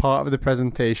where part of the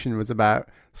presentation was about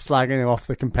slagging off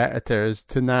the competitors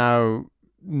to now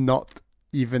not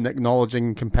even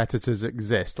acknowledging competitors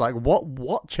exist? Like,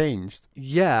 what changed?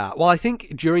 Yeah, well, I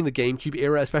think during the GameCube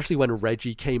era, especially when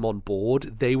Reggie came on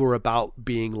board, they were about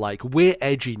being like, we're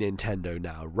edgy Nintendo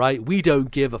now, right? We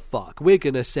don't give a fuck. We're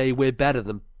gonna say we're better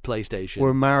than PlayStation.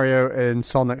 We're Mario in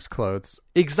Sonic's clothes.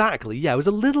 Exactly, yeah, it was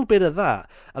a little bit of that.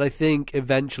 And I think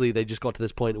eventually they just got to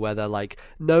this point where they're like,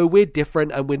 no, we're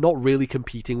different and we're not really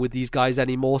competing with these guys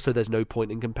anymore, so there's no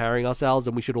point in comparing ourselves,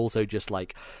 and we should also just,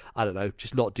 like, I don't know,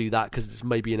 just not do that because it's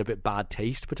maybe in a bit bad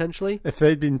taste, potentially. If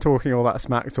they'd been talking all that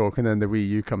smack talk and then the Wii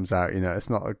U comes out, it's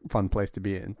not a fun place to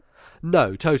be in.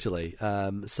 No, totally.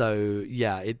 So,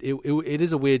 yeah, it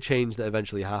is a weird change that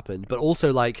eventually happened, but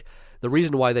also, like, the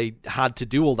reason why they had to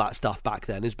do all that stuff back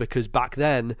then is because back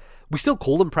then, we still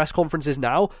call them press conferences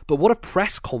now, but what a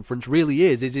press conference really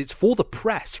is it's for the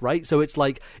press, right? So it's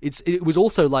like, it was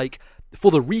also like, for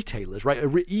the retailers, right?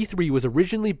 E3 was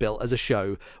originally built as a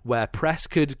show where press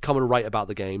could come and write about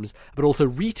the games, but also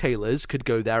retailers could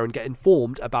go there and get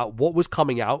informed about what was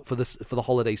coming out for the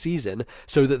holiday season,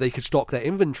 so that they could stock their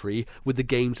inventory with the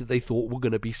games that they thought were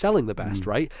going to be selling the best,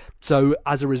 right? So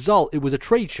as a result, it was a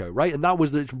trade show, right? And that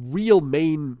was the real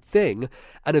main thing.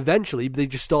 And eventually, they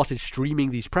just started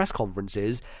streaming these press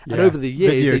conferences, and over the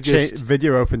years,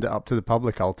 video opened it up to the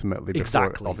public ultimately. Before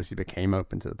exactly. It obviously became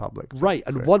open to the public, right?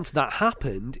 And once that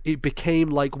happened, it became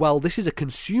like, well, this is a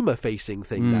consumer-facing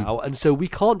thing now, and so we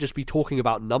can't just be talking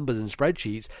about numbers and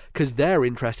spreadsheets because they're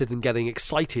interested in getting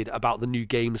excited about the new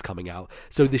games coming out.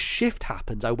 So this shift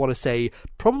happens, I want to say,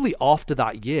 probably after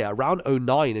that year, around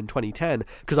 2009 and 2010,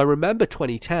 because I remember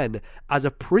 2010 as a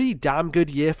pretty damn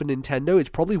good year for Nintendo. It's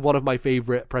probably one of my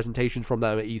favorite presentations from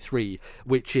them at E3,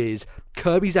 which is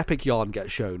Kirby's Epic Yarn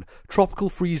gets shown, Tropical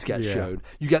Freeze gets shown,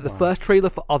 you get the first trailer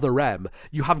for Other M,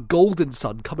 you have Golden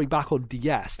Sun coming back on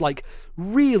DS, like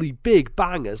really big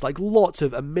bangers, like lots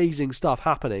of amazing stuff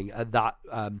happening at that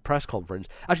press conference.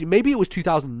 Actually, maybe it was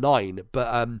 2009,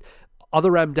 but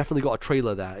Other M definitely got a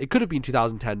trailer there. It could have been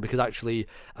 2010 because actually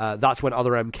that's when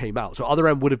Other M came out. So Other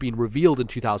M would have been revealed in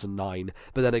 2009,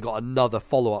 but then it got another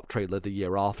follow-up trailer the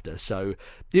year after. So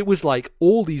it was like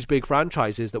all these big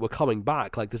franchises that were coming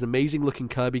back, like this amazing-looking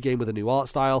Kirby game with a new art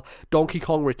style, Donkey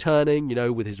Kong returning,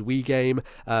 with his Wii game,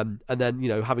 and then,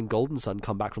 having Golden Sun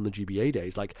come back from the GBA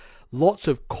days. Like, lots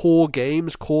of core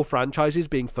games, core franchises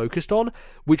being focused on,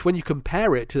 which when you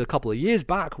compare it to a couple of years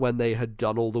back when they had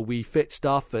done all the Wii Fit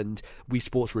stuff and Wii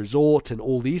Sports Resort and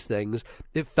all these things,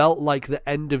 it felt like the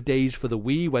end of days for the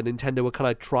Wii, when Nintendo were kind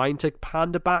of trying to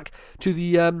pander back to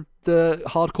the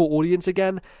hardcore audience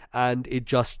again, and it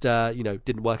just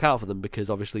didn't work out for them, because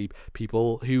obviously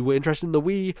people who were interested in the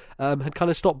Wii had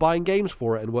kind of stopped buying games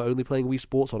for it and were only playing Wii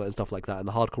Sports on it and stuff like that, and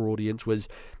the hardcore audience was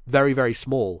very, very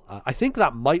small. I think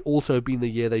that might also have been the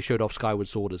year they showed off Skyward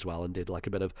Sword as well and did like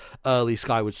a bit of early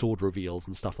Skyward Sword reveals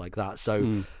and stuff like that.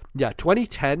 So yeah,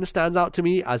 2010 stands out to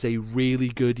me as a really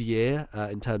good year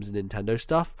in terms of Nintendo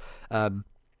stuff. In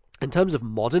terms of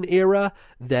modern era,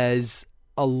 there's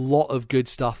a lot of good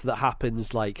stuff that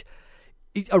happens like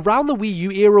around the Wii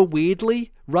U era,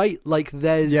 weirdly, right? Like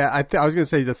there's... Yeah, I was going to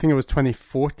say, I think it was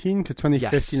 2014, because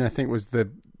 2015 yes. I think was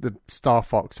the Star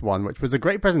Fox one, which was a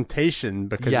great presentation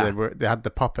because they had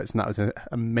the puppets and that was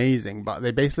amazing, but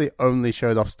they basically only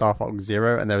showed off Star Fox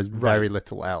Zero and there was very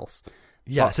little else.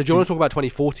 Yeah, but so do you want to talk about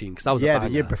 2014? Because that was the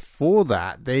year before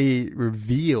that, they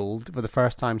revealed for the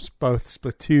first time both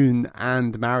Splatoon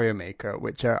and Mario Maker,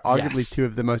 which are arguably two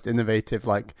of the most innovative,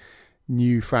 like,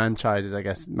 new franchises. I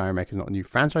guess Mario Maker is not a new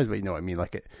franchise, but you know what I mean,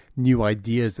 like new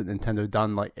ideas that Nintendo have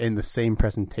done, like in the same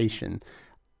presentation.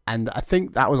 And I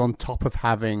think that was on top of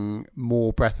having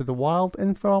more Breath of the Wild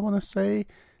info, I want to say.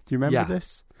 Do you remember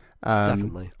this?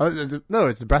 Definitely. No,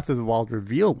 it's the Breath of the Wild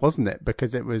reveal, wasn't it?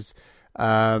 Because it was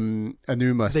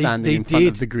Anuma standing in front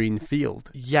of the green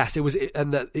field. Yes, it was,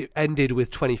 and that it ended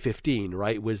with 2015,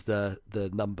 right? Was the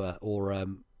number, or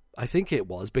I think it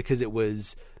was, because it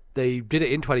was, they did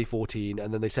it in 2014,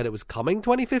 and then they said it was coming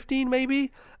 2015,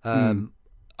 maybe.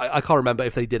 I can't remember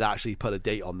if they did actually put a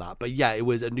date on that, but yeah, it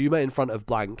was Anuma in front of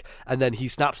blank, and then he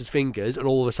snaps his fingers, and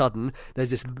all of a sudden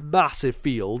there's this massive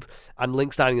field, and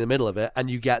Link standing in the middle of it, and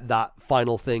you get that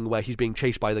final thing where he's being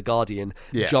chased by the Guardian,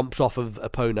 jumps off of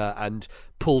Epona and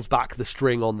pulls back the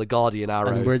string on the Guardian arrow,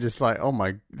 and we're just like, oh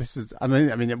my, this is. I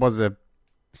mean, it was a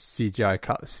CGI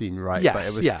cutscene, right? Yes, but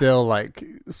it was still like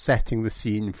setting the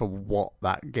scene for what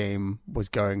that game was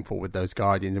going for with those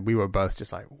Guardians, and we were both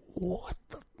just like, what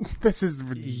the. This is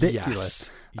ridiculous.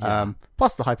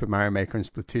 Plus the hype of Mario Maker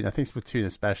and Splatoon. I think Splatoon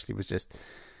especially was just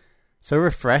so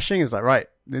refreshing. It's like, right,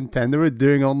 Nintendo are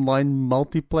doing online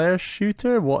multiplayer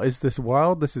shooter. What is this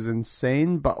world? This is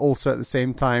insane. But also at the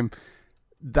same time,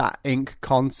 that Ink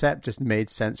concept just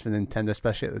made sense for Nintendo,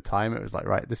 especially at the time. It was like,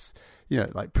 right, this,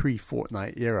 like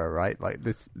pre-Fortnite era, right? Like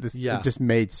this it just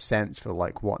made sense for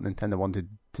like what Nintendo wanted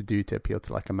to do to appeal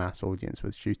to like a mass audience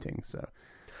with shooting. So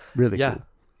really cool.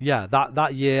 Yeah,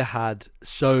 that year had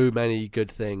so many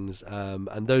good things,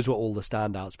 and those were all the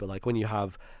standouts. But like when you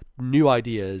have new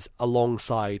ideas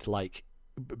alongside like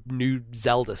new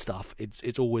Zelda stuff,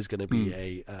 it's always going to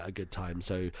be a good time.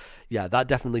 So yeah, that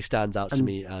definitely stands out to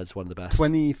me as one of the best.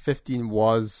 2015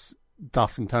 was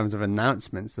tough in terms of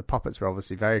announcements. The puppets were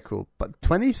obviously very cool, but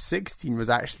 2016 was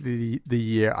actually the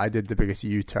year I did the biggest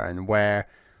U-turn, where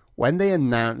when they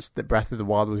announced that Breath of the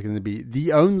Wild was going to be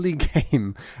the only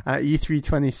game at E3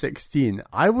 2016,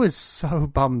 I was so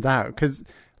bummed out because,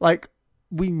 like,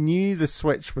 we knew the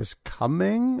Switch was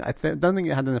coming. I don't think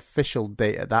it had an official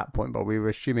date at that point, but we were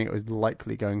assuming it was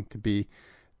likely going to be.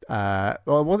 It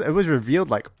was revealed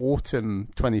like autumn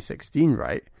 2016,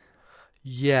 right?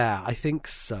 Yeah, I think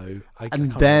so.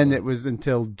 And then it was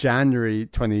until January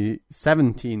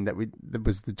 2017 that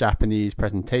was the Japanese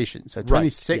presentation. So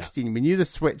 2016, we knew the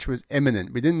Switch was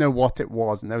imminent. We didn't know what it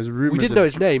was, and there was rumors. We didn't know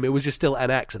its name. It was just still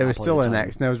NX. It was still NX.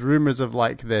 And there was rumors of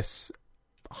like this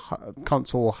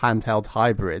console handheld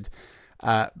hybrid,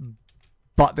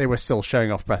 but they were still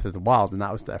showing off Breath of the Wild, and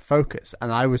that was their focus.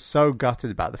 And I was so gutted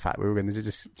about the fact we were going to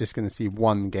just going to see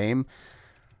one game.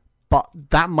 But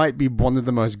that might be one of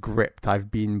the most gripped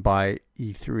I've been by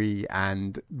E3,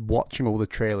 and watching all the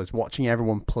trailers, watching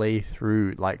everyone play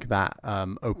through like that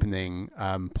opening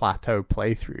plateau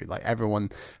playthrough. Like everyone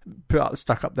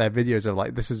stuck up their videos of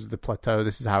like, this is the plateau,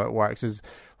 this is how it works.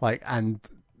 And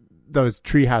those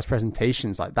Treehouse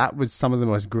presentations, like that was some of the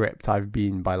most gripped I've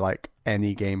been by like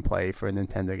any gameplay for a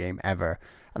Nintendo game ever.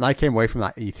 And I came away from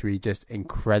that E3 just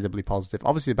incredibly positive,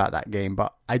 obviously about that game,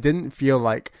 but I didn't feel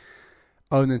like,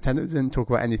 oh, Nintendo didn't talk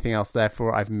about anything else,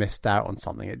 therefore I've missed out on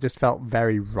something. It just felt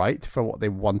very right for what they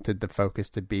wanted the focus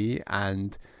to be,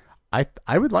 and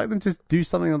I would like them to do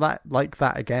something like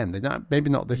that again. They don't, maybe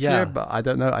not this year, but I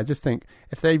don't know. I just think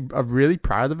if they are really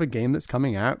proud of a game that's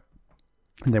coming out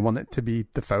and they want it to be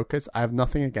the focus, I have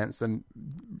nothing against them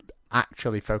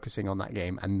actually focusing on that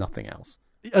game and nothing else.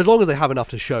 As long as they have enough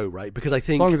to show, right? Because I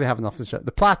think... As long as they have enough to show.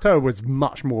 The plateau was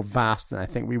much more vast than I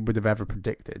think we would have ever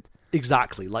predicted.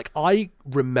 Exactly. Like, I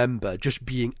remember just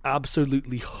being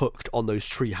absolutely hooked on those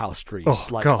Treehouse streams. Oh,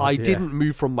 like, God, I yeah. didn't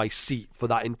move from my seat for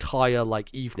that entire,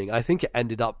 like, evening. I think it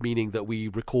ended up meaning that we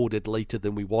recorded later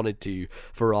than we wanted to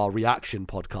for our reaction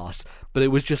podcast. But it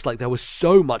was just, like, there was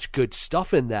so much good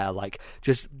stuff in there. Like,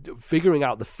 just figuring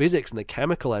out the physics and the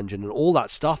chemical engine and all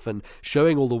that stuff, and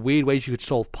showing all the weird ways you could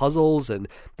solve puzzles, and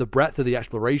the breadth of the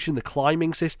exploration, the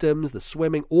climbing systems, the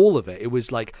swimming, all of it. It was,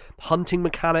 like, hunting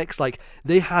mechanics. Like,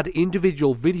 they had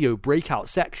individual video breakout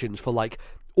sections for like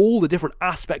all the different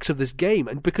aspects of this game,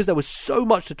 and because there was so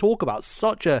much to talk about,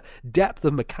 such a depth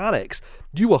of mechanics,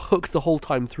 you were hooked the whole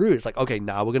time through. It's like, okay,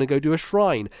 now we're going to go do a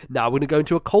shrine, now we're going to go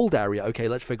into a cold area, okay,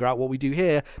 let's figure out what we do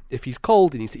here. If he's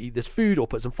cold, he needs to eat this food or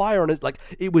put some fire on it. Like,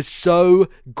 it was so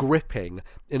gripping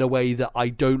in a way that I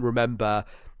don't remember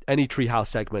any Treehouse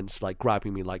segments like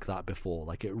grabbing me like that before.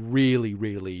 Like, it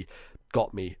really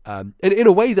got me, in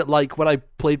a way that, like, when I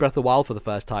played Breath of the Wild for the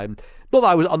first time, not that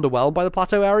I was underwhelmed by the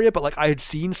plateau area, but like I had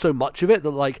seen so much of it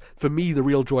that, like, for me the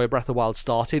real joy of Breath of the Wild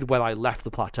started when I left the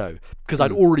plateau, because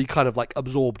I'd already kind of like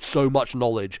absorbed so much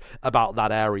knowledge about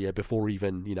that area before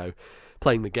even, you know,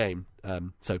 playing the game.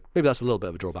 So maybe that's a little bit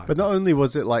of a drawback. But not only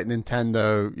was it like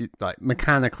Nintendo, like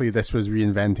mechanically this was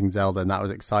reinventing Zelda, and that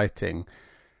was exciting,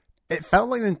 it felt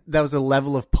like there was a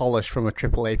level of polish from a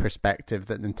AAA perspective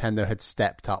that Nintendo had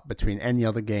stepped up between any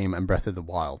other game and Breath of the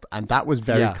Wild. And that was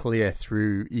very clear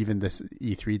through even this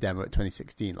E3 demo at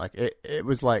 2016. Like, it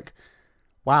was like,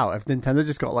 wow, if Nintendo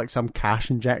just got like some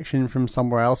cash injection from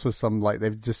somewhere else, or some, like,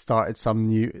 they've just started some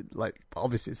new, like,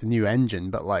 obviously it's a new engine,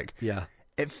 but like,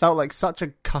 it felt like such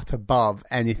a cut above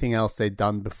anything else they'd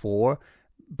done before,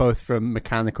 both from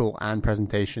mechanical and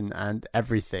presentation and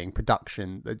everything,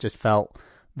 production, that just felt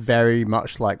very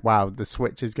much like, wow, the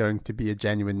Switch is going to be a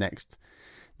genuine next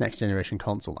generation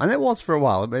console. And it was for a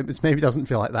while. It maybe doesn't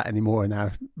feel like that anymore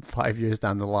now, 5 years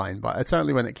down the line, but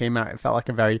certainly when it came out, it felt like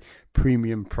a very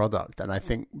premium product. And I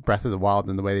think Breath of the Wild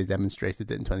and the way they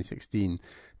demonstrated it in 2016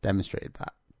 demonstrated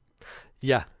that.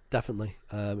 Yeah, definitely.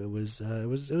 It was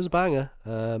a banger.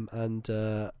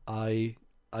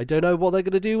 I don't know what they're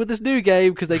going to do with this new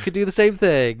game, because they could do the same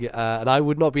thing, and I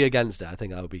would not be against it. I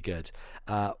think that would be good.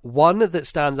 One that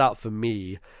stands out for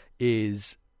me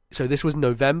is, so this was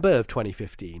November of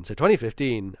 2015. So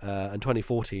 2015 and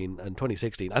 2014 and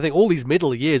 2016, I think all these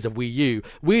middle years of Wii U,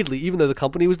 weirdly, even though the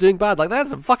company was doing bad, like, they had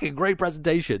some fucking great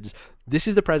presentations. This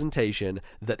is the presentation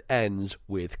that ends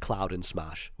with Cloud and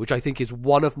Smash, which I think is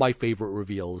one of my favorite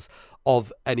reveals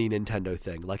of any Nintendo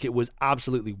thing. Like, it was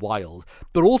absolutely wild.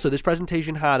 But also, this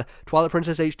presentation had Twilight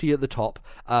Princess HD at the top.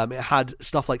 It had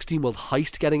stuff like SteamWorld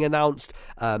Heist getting announced,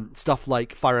 stuff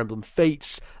like Fire Emblem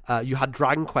Fates. You had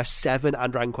Dragon Quest VII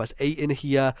and Dragon Quest VIII in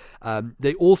here.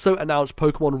 They also announced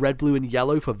Pokemon Red, Blue, and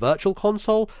Yellow for Virtual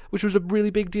Console, which was a really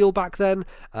big deal back then.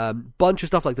 Bunch of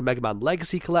stuff like the Mega Man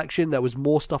Legacy Collection. There was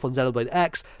more stuff on Xenoblade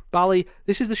X. Bally,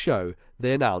 this is the show.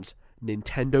 They announced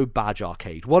Nintendo Badge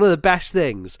Arcade. One of the best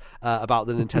things about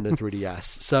the Nintendo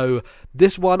 3DS. So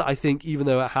this one, I think, even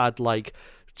though it had like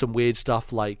some weird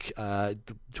stuff like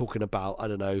talking about, I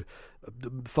don't know,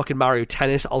 fucking Mario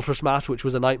Tennis Ultra Smash, which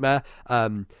was a nightmare.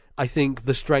 I think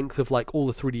the strength of like all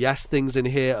the 3DS things in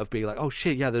here, of being like, oh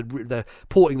shit, yeah, they're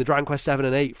porting the Dragon Quest 7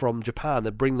 and 8 from Japan,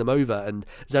 they're bringing them over, and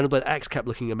Xenoblade X kept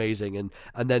looking amazing,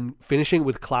 and then finishing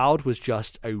with Cloud was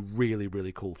just a really,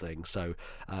 really cool thing. So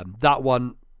that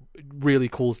one really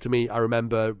calls to me. I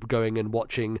remember going and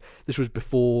watching, this was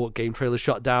before Game Trailers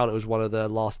shut down, it was one of the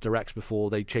last directs before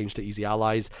they changed to Easy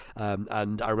Allies,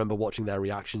 and I remember watching their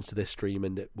reactions to this stream,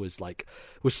 and it was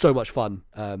so much fun,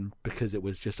 because it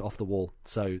was just off the wall.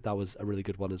 So that was a really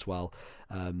good one as well.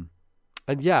 And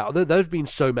yeah, there's been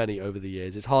so many over the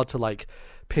years, it's hard to like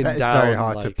pin down. It's very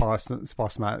hard to parse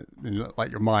them out in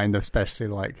like your mind, especially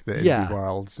like the indie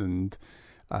worlds, and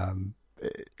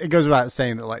it goes without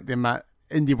saying that like the amount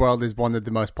Indie World is one of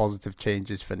the most positive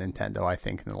changes for Nintendo, I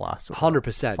think, in the last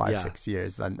 100%, 5-6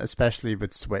 years, and especially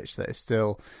with Switch, that is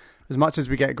still, as much as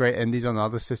we get great indies on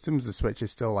other systems, the Switch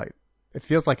is still like, it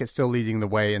feels like it's still leading the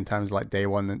way in terms of like day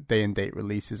and date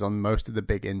releases on most of the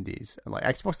big indies. And like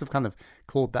Xbox have kind of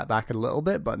clawed that back a little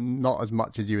bit, but not as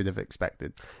much as you would have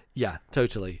expected. Yeah,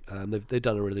 totally. They've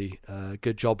done a really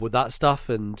good job with that stuff,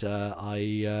 and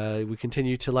we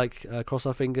continue to like cross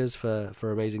our fingers for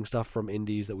amazing stuff from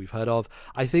indies that we've heard of.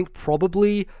 I think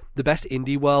probably the best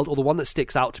indie world, or the one that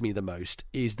sticks out to me the most,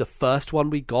 is the first one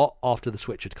we got after the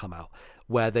Switch had come out.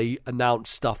 where they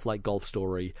announced stuff like Golf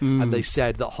Story, and they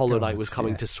said that Hollow Knight was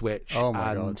coming to Switch. Oh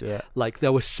my and God, yeah. Like,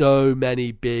 there were so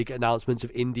many big announcements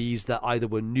of indies that either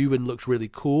were new and looked really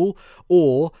cool,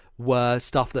 or were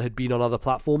stuff that had been on other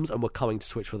platforms and were coming to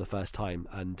Switch for the first time.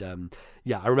 And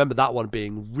I remember that one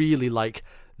being really like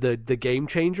the game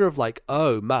changer of like,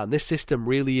 oh man, this system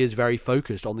really is very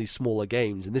focused on these smaller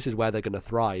games, and this is where they're going to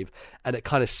thrive. And it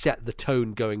kind of set the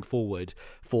tone going forward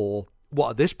for what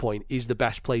at this point is the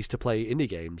best place to play indie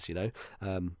games,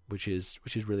 which is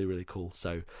really, really cool.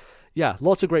 So yeah,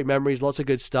 lots of great memories, lots of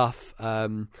good stuff.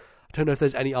 I don't know if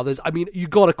there's any others. I mean, you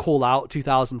got to call out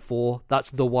 2004. That's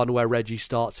the one where Reggie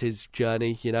starts his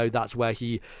journey. That's where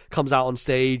he comes out on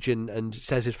stage and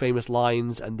says his famous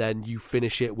lines, and then you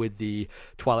finish it with the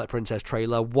Twilight Princess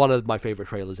trailer. One of my favorite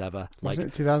trailers ever. Was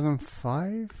it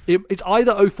 2005? It's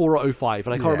either 04 or 05,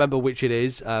 and I can't remember which it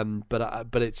is. But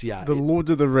it's The Lord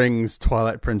of the Rings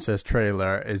Twilight Princess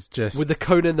trailer is just with the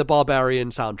Conan the Barbarian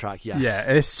soundtrack. Yes. Yeah,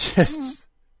 it's just.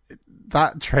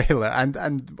 That trailer,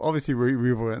 and obviously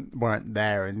we weren't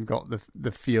there and got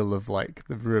the feel of like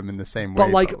the room in the same way.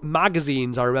 But like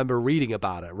magazines, I remember reading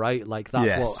about it, right? Like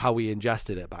that's how we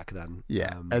ingested it back then.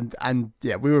 Yeah, and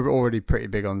we were already pretty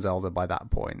big on Zelda by that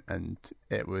point, and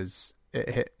it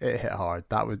hit hard.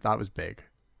 That was big.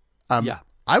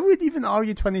 I would even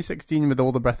argue 2016 with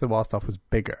all the Breath of the Wild stuff was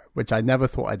bigger, which I never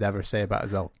thought I'd ever say about a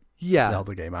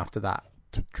Zelda game after that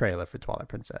trailer for Twilight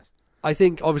Princess. I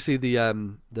think obviously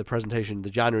the presentation,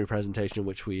 the January presentation,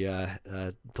 which we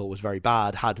thought was very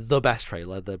bad, had the best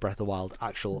trailer, the Breath of the Wild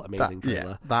actual amazing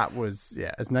trailer. Yeah, that was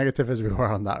as negative as we were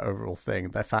on that overall thing.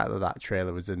 The fact that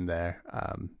trailer was in there,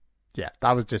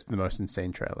 that was just the most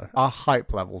insane trailer. Our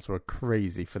hype levels were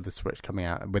crazy for the Switch coming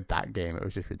out, and with that game, it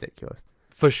was just ridiculous.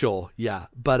 For sure, yeah.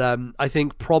 But I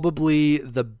think probably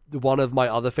one of my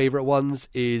other favorite ones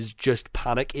is just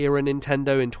Panic era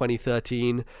Nintendo in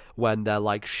 2013, when they're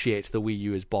like, shit, the Wii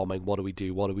U is bombing, what do we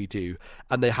do?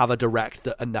 And they have a direct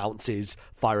that announces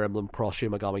Fire Emblem Cross Shin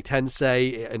Megami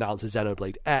Tensei, it announces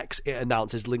Xenoblade X, it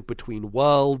announces Link Between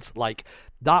Worlds. Like,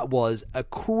 that was a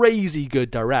crazy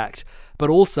good direct, but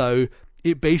also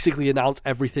it basically announced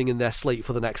everything in their slate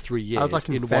for the next 3 years. I was like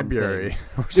in February.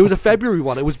 It was a February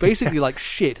one. It was basically like,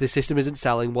 shit, this system isn't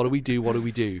selling. What do we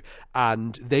do?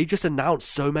 And they just announced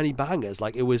so many bangers.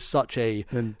 Like, it was such a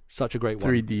great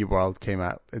one. 3D World came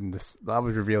out that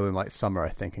was revealed in like summer, I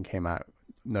think, and came out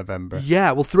November.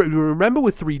 Yeah, well, remember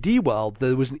with 3D World,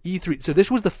 there was an E3. So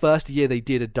this was the first year they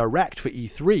did a direct for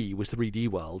E3, was 3D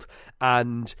World.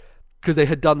 And because they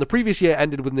had done the previous year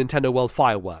ended with Nintendo World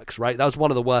Fireworks, right? That was one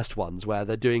of the worst ones, where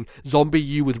they're doing Zombie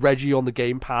U with Reggie on the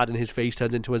gamepad and his face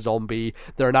turns into a zombie.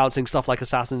 They're announcing stuff like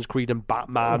Assassin's Creed and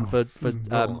Batman for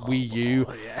Wii U,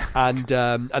 and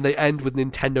they end with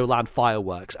Nintendo Land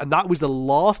Fireworks, and that was the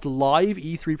last live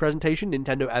E3 presentation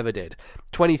Nintendo ever did.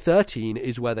 2013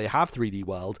 is where they have 3D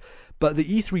World, but the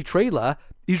E3 trailer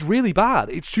is really bad.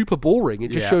 It's super boring.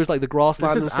 It just shows like the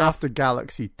grassland and stuff. This is after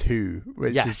Galaxy 2,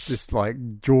 which is just like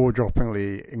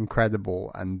jaw-droppingly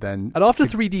incredible, and after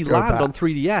 3D Land on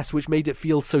 3DS, which made it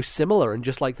feel so similar, and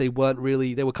just like they were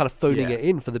kind of phoning it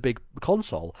in for the big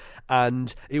console.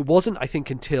 And it wasn't, I think,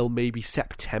 until maybe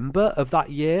September of that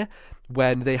year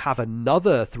when they have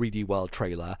another 3D World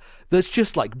trailer that's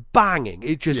just like banging.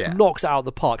 It just knocks it out of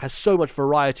the park, has so much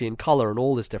variety and color and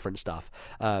all this different stuff.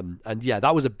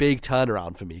 That was a big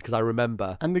turnaround for me, because I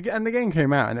remember. And the game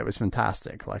came out and it was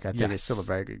fantastic. Like, I think it's still a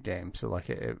very good game. So like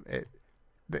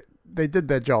they did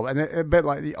their job, and a bit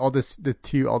like the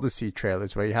two Odyssey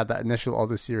trailers, where you had that initial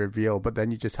Odyssey reveal, but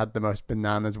then you just had the most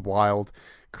bananas, wild,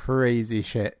 crazy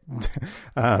shit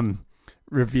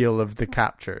reveal of the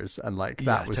captures, and like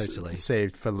that was totally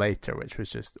saved for later, which was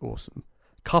just awesome.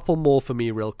 Couple more for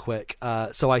me real quick.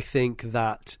 So I think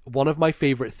that one of my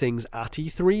favorite things at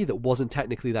E3 that wasn't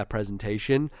technically their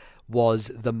presentation was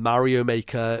the Mario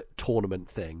Maker tournament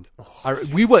thing.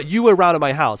 You were around at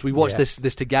my house. We watched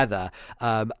this together,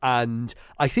 and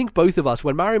I think both of us,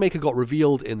 when Mario Maker got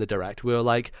revealed in the direct, we were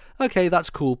like, okay, that's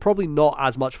cool. Probably not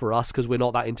as much for us because we're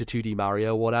not that into 2D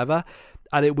Mario or whatever.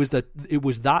 And it was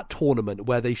that tournament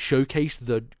where they showcased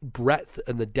the breadth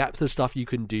and the depth of stuff you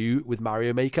can do with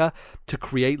Mario Maker to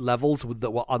create levels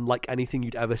that were unlike anything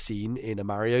you'd ever seen in a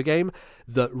Mario game,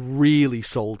 that really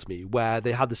sold me. Where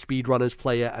they had the speedrunners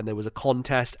play it, and there was a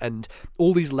contest, and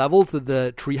all these levels that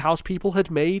the Treehouse people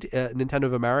had made at Nintendo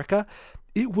of America.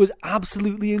 It was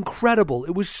absolutely incredible.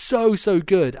 It was so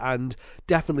good, and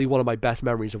definitely one of my best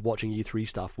memories of watching E3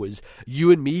 stuff was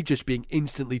you and me just being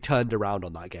instantly turned around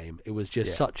on that game. It was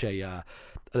just such an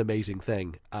amazing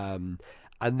thing. And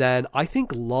then I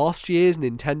think last year's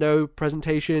Nintendo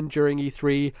presentation during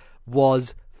E3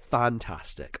 was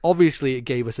fantastic. Obviously, it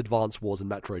gave us Advance Wars and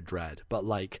Metroid Dread, but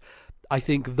like, I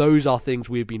think those are things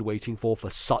we've been waiting for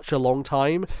such a long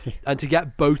time, and to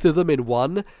get both of them in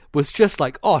one was just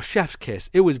like, oh, chef's kiss.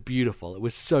 It was beautiful. It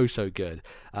was so good.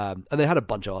 And they had a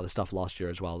bunch of other stuff last year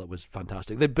as well that was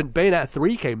fantastic. Bayonetta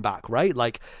 3 came back, right?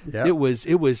 Like, it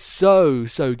was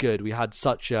so good. We had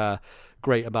such a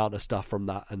great amount of stuff from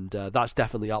that, and that's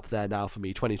definitely up there now for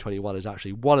me. 2021 is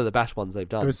actually one of the best ones they've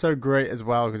done. It was so great as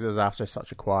well because it was after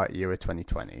such a quiet year with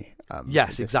 2020.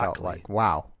 Yes, exactly. Felt like,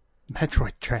 wow.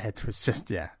 Metroid Dread was just,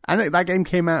 and that game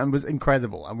came out and was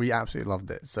incredible, and we absolutely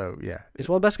loved it. So it's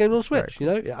one of the best games on Switch. Cool.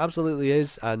 It absolutely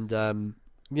is, and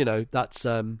that's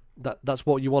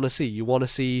what you want to see. You want to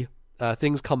see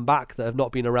things come back that have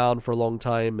not been around for a long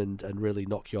time and really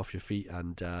knock you off your feet.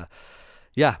 And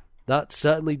that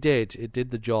certainly did. It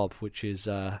did the job, which is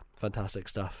fantastic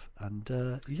stuff. And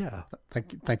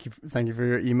thank you for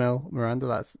your email,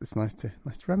 Miranda. It's nice to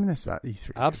reminisce about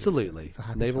E3. Absolutely, it's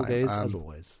a navel time. gaze as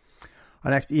always. Our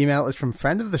next email is from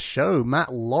friend of the show,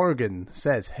 Matt Lorgan.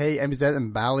 Says, hey, MBZ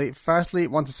and Bally. Firstly,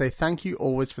 want to say thank you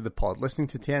always for the pod. Listening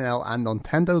to TNL and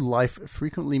Nintendo Life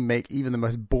frequently make even the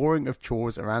most boring of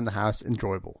chores around the house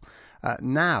enjoyable.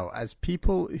 Now, as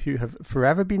people who have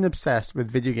forever been obsessed with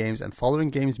video games and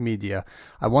following games media,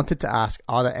 I wanted to ask,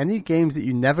 are there any games that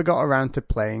you never got around to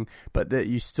playing, but that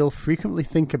you still frequently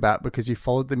think about because you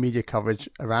followed the media coverage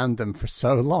around them for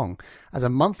so long? As a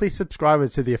monthly subscriber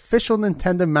to the official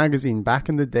Nintendo magazine back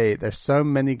in the day, there's so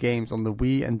many games on the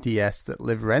Wii and DS that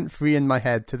live rent-free in my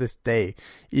head to this day,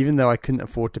 even though I couldn't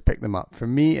afford to pick them up. For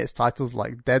me, it's titles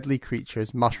like Deadly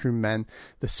Creatures, Mushroom Men,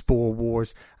 The Spore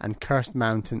Wars, and Cursed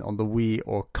Mountain on the Wii,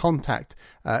 or Contact,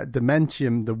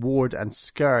 Dementium, The Ward, and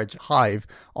Scourge Hive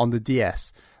on the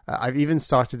DS. I've even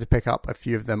started to pick up a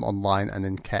few of them online and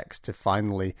in Kex to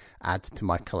finally add to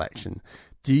my collection.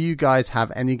 Do you guys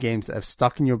have any games that have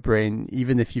stuck in your brain,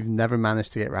 even if you've never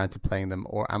managed to get around to playing them,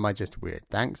 or am I just weird?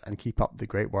 Thanks, and keep up the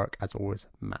great work as always,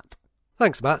 Matt.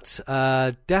 Thanks, Matt.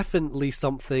 Definitely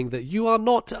something that you are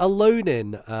not alone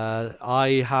in.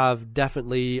 I have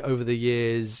definitely, over the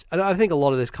years, and I think a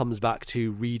lot of this comes back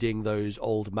to reading those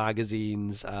old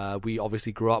magazines. We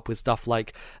obviously grew up with stuff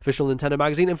like Official Nintendo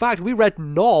Magazine. In fact, we read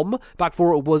NOM back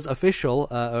before it was official,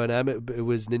 O&M. It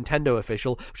was Nintendo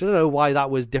Official, which I don't know why that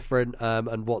was different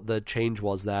and what the change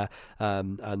was there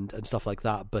and stuff like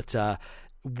that. But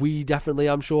we definitely,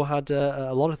 I'm sure, had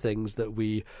a lot of things that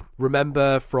we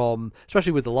remember from,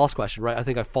 especially with the last question, right? I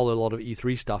think I followed a lot of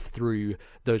E3 stuff through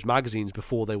those magazines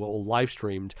before they were all live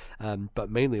streamed, but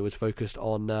mainly it was focused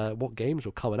on what games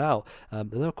were coming out.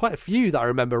 And there were quite a few that I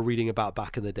remember reading about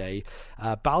back in the day.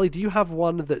 Bally, do you have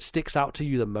one that sticks out to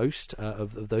you the most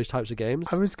of those types of games?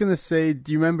 I was going to say,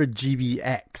 do you remember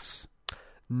GBX?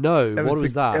 No, what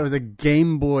was that? It was a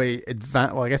Game Boy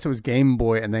Advance. Well, I guess it was Game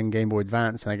Boy and then Game Boy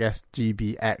Advance, and I guess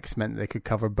GBX meant they could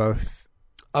cover both.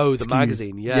 Oh, the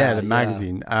magazine, yeah, the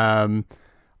magazine. And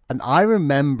I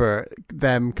remember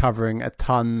them covering a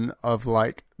ton of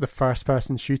like the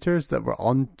first-person shooters that were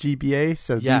on GBA.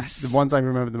 So the ones I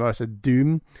remember the most are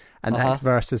Doom and X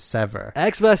vs. Sever.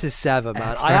 X vs. Sever,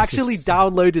 man. I actually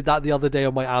downloaded that the other day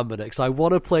on my Ambernic because I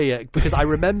want to play it because I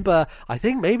remember, I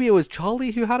think maybe it was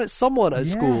Charlie who had it. Someone at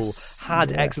school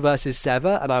had X vs.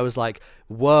 Sever, and I was like,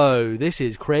 whoa, this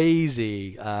is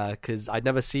crazy. Because I'd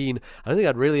never seen, I don't think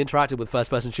I'd really interacted with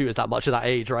first-person shooters that much at that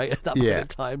age, right? At that point in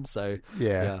time. So,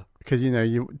 yeah. Because,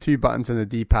 you 2 buttons and a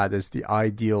D-pad is the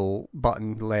ideal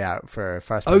button layout for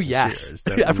first-person shooters.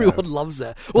 Everyone loves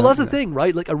it. Well, that's the thing,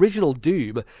 right? Like, original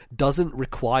Doom doesn't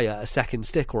require a second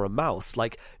stick or a mouse.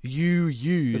 Like, you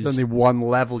use... There's only one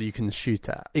level you can shoot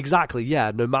at. Exactly,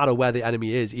 yeah. No matter where the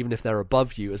enemy is, even if they're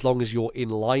above you, as long as you're in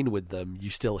line with them,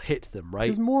 you still hit them, right?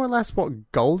 It's more or less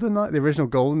what GoldenEye, the original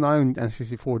GoldenEye on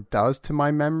N64 does to my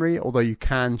memory, although you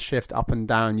can shift up and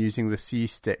down using the C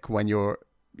stick when you're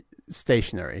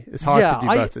stationary. It's hard to do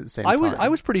both at the same time. I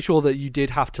was pretty sure that you did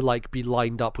have to like be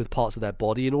lined up with parts of their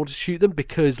body in order to shoot them,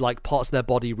 because like parts of their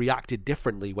body reacted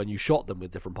differently when you shot them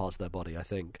with different parts of their body, I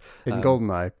think. In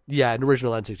GoldenEye? Yeah, in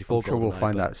original N64 I'm sure we'll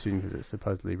find out soon because it's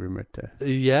supposedly rumored to.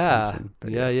 Yeah.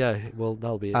 Well,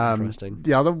 that'll be interesting.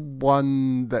 The other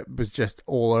one that was just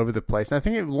all over the place, and I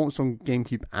think it launched on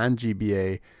GameCube and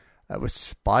GBA, was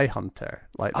Spy Hunter.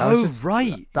 Like that was just,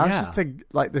 right. That was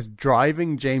just this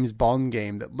driving James Bond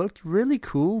game that looked really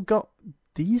cool. Got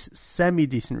these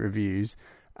semi-decent reviews,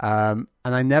 and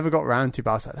I never got around to.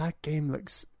 But I was like, that game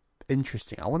looks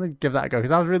interesting. I want to give that a go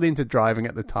because I was really into driving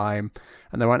at the time,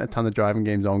 and there weren't a ton of driving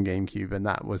games on GameCube, and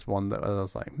that was one that I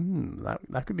was like,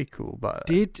 that could be cool. But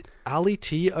did Ali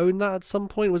T own that at some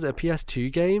point? Was it a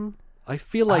PS2 game? I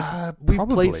feel like we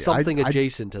played something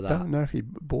adjacent to that. I don't know if he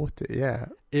bought it,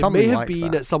 It may have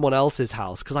been at someone else's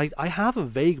house, because I have a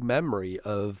vague memory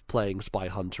of playing Spy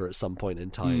Hunter at some point in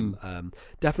time.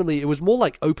 Definitely, it was more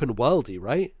like open worldy,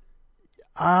 right?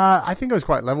 I think it was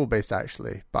quite level based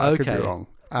actually, but I could be wrong.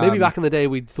 Maybe back in the day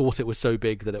we thought it was so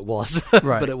big that it was,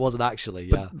 but it wasn't actually.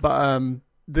 Yeah, but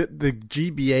the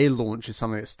GBA launch is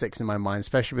something that sticks in my mind,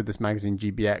 especially with this magazine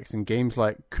GBX and games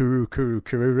like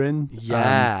Kururin,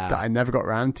 that I never got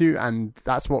around to, and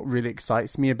that's what really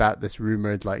excites me about this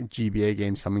rumored like GBA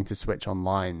games coming to Switch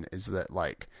Online, is that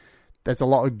like there's a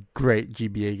lot of great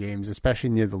GBA games, especially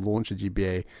near the launch of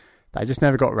GBA, that I just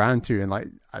never got around to, and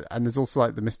there's also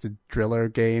like the Mr. Driller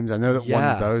games. I know that one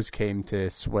of those came to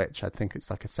Switch. I think it's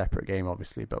like a separate game,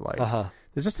 obviously, but like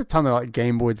there's just a ton of like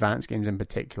Game Boy Advance games in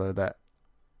particular that.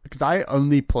 Because I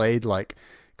only played like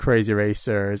Crazy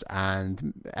Racers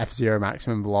and F-Zero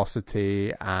Maximum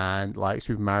Velocity and like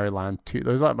Super Mario Land 2.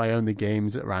 Those are like my only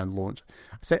games around launch.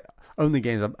 I say only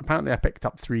games. Apparently I picked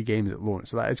up 3 games at launch,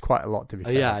 so that is quite a lot to be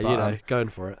fair. Yeah, but, going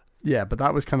for it. Yeah, but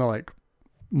that was kind of like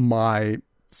my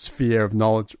sphere of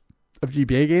knowledge of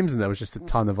GBA games, and there was just a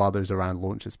ton of others around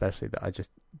launch especially that I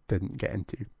just didn't get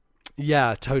into.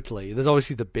 Yeah, totally. There's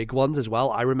obviously the big ones as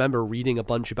well. I remember reading a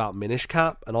bunch about Minish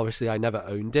Cap, and obviously I never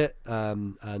owned it.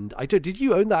 And did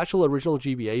you own the actual original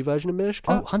GBA version of Minish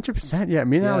Cap? Oh, 100%. Yeah,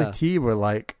 me and Ali T were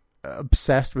like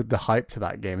obsessed with the hype to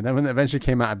that game, and then when it eventually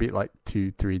came out I beat like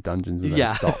 2-3 dungeons and then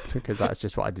stopped, because that's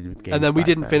just what I did with games. And then we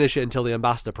didn't finish it until the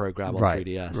Ambassador program on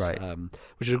 3DS,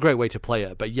 which is a great way to play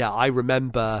it. But yeah, I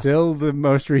remember still the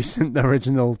most recent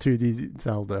original 2D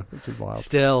Zelda, which is wild.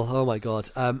 Still, oh my god.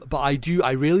 But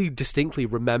I really distinctly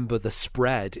remember the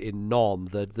spread in NOM,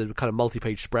 the kind of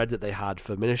multi-page spread that they had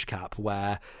for Minish Cap,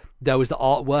 where there was the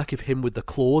artwork of him with the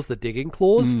claws, the digging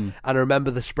claws, and I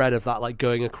remember the spread of that like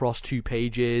going across 2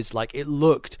 pages. Like it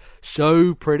looked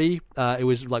so pretty. It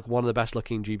was like one of the best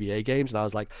looking GBA games, and I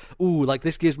was like, ooh, like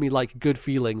this gives me like good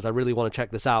feelings. I really want to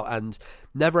check this out, and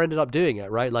never ended up doing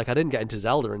it, right? Like I didn't get into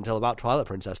Zelda until about Twilight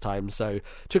Princess time, so it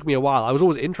took me a while. I was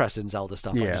always interested in Zelda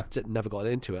stuff. I just never got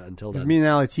into it until then. Me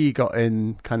and LT got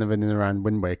in kind of in and around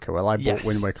Wind Waker. Well, I bought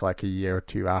Wind Waker like a year or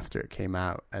 2 after it came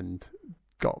out, and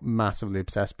got massively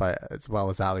obsessed by it as well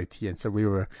as Ali T, and so we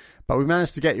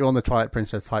managed to get you on the Twilight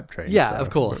Princess hype train. Yeah, so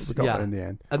of course. We got there in the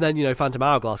end. And then, Phantom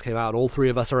Hourglass came out, and all 3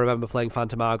 of us, I remember playing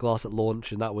Phantom Hourglass at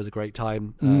launch, and that was a great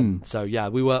time. So yeah,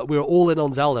 we were all in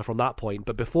on Zelda from that point.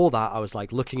 But before that, I was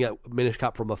like looking at Minish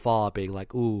Cap from afar, being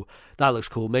like, ooh, that looks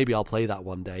cool. Maybe I'll play that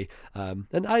one day.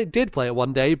 And I did play it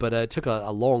one day, but it took a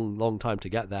long, long time to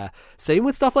get there. Same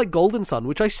with stuff like Golden Sun,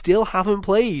 which I still haven't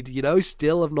played.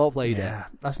 Still have not played it. Yeah,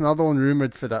 that's another one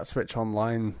rumored for that Switch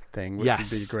Online thing, which would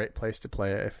be a great place to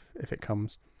play it if it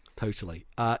comes. Totally.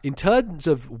 In terms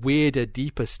of weirder,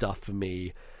 deeper stuff for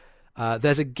me,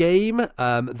 there's a game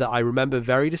that I remember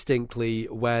very distinctly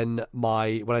when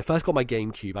I first got my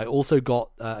GameCube. I also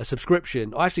got a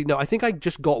subscription. Oh, actually, no, I think I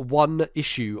just got 1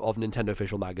 issue of Nintendo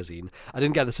Official Magazine. I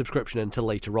didn't get the subscription until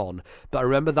later on. But I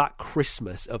remember that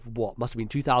Christmas of what must have been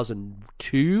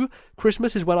 2002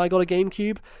 Christmas is when I got a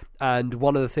GameCube. And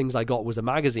one of the things I got was a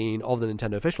magazine of the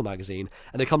Nintendo Official Magazine.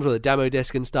 And it comes with a demo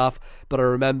disc and stuff. But I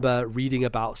remember reading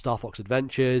about Star Fox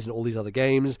Adventures and all these other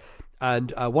games.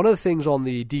 And one of the things on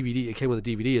the DVD, it came with a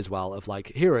DVD as well, of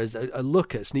like, here is a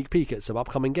look at, sneak peek at some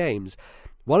upcoming games.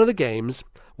 One of the games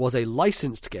was a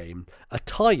licensed game, a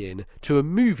tie-in to a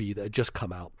movie that had just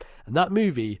come out. And that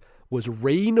movie was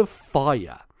Reign of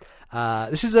Fire.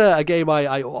 This is a game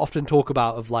I often talk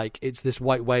about, of like, it's this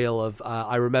white whale of,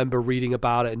 I remember reading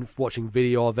about it and watching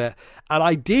video of it, and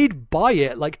I did buy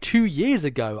it like 2 years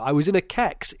ago. I was in a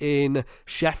Kex in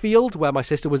Sheffield where my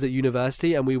sister was at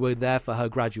university, and we were there for her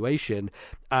graduation,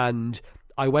 and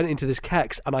I went into this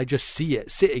Kex and I just see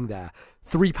it sitting there,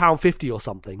 £3.50 or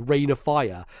something, Reign of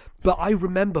Fire. But I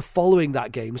remember following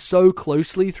that game so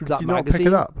closely through that magazine. Did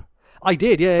you not pick it up? I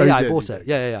did, yeah, I bought it.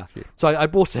 Yeah. So I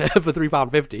bought it for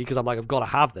 £3.50 because I'm like, I've got to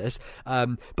have this.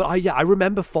 But I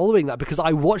remember following that because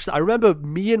I watched it. I remember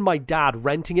me and my dad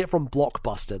renting it from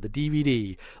Blockbuster, the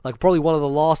DVD. Like probably one of the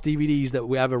last DVDs that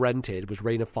we ever rented was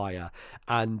Reign of Fire.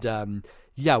 And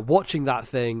watching that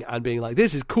thing and being like,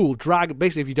 this is cool.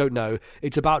 Basically, if you don't know,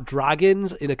 it's about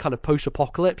dragons in a kind of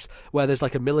post-apocalypse where there's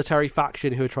like a military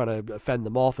faction who are trying to fend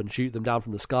them off and shoot them down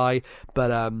from the sky. But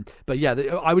yeah,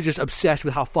 I was just obsessed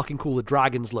with how fucking cool the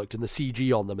dragons looked and the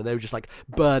CG on them, and they were just like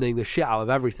burning the shit out of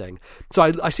everything.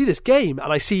 So I see this game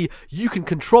and I see you can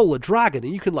control a dragon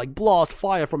and you can like blast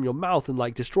fire from your mouth and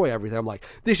like destroy everything. I'm like,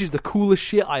 this is the coolest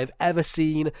shit I have ever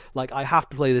seen. Like, I have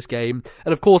to play this game.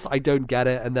 And of course I don't get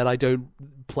it, and then I don't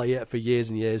play it for years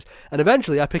and years. And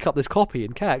eventually I pick up this copy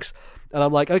in Kex, and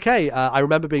I'm like, okay, I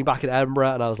remember being back in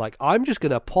Edinburgh, and I was like, I'm just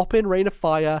going to pop in Reign of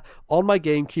Fire on my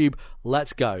GameCube,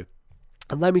 let's go.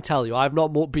 And let me tell you, I've not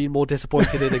been more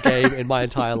disappointed in a game in my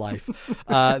entire life.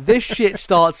 This shit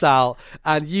starts out,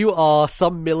 and you are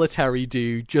some military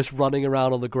dude just running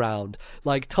around on the ground.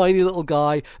 Like, tiny little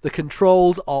guy. The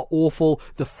controls are awful.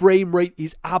 The frame rate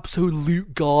is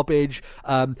absolute garbage.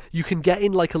 You can get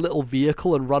in, like, a little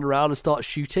vehicle and run around and start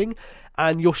shooting.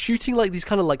 And you're shooting, like, these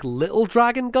kind of, like, little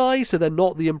dragon guys, so they're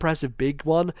not the impressive big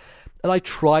one. And I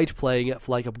tried playing it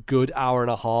for like a good hour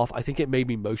and a half. I think it made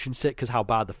me motion sick because how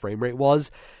bad the frame rate was.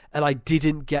 And I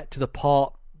didn't get to the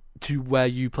part to where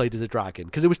you played as a dragon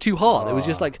because it was too hard. It was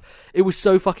just like, it was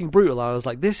so fucking brutal. And I was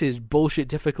like, this is bullshit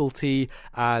difficulty.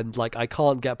 And like, I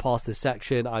can't get past this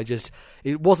section.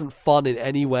 It wasn't fun in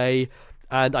any way.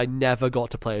 And I never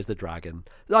got to play as the dragon.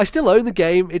 I still own the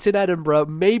game. It's in Edinburgh.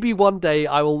 Maybe one day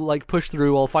I will like push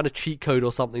through. I'll find a cheat code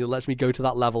or something that lets me go to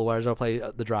that level where I'll play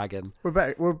the dragon. We're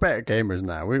better gamers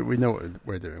now. We know what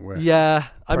we're doing.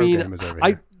 I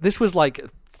mean, this was like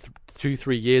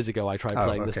 2-3 years ago I tried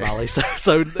playing this Bally,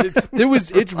 so it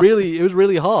was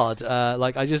really hard.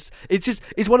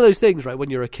 It's one of those things, right? When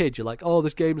you're a kid, you're like, oh,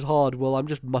 this game's hard. Well,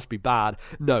 must be bad.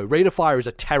 No, Reign of Fire is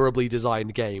a terribly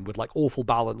designed game with like awful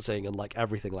balancing and like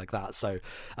everything like that. So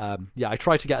I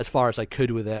tried to get as far as I could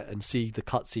with it and see the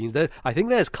cutscenes. I think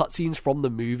there's cutscenes from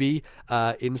the movie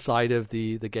inside of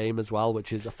the game as well,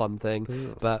 which is a fun thing.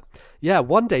 Ooh. But yeah,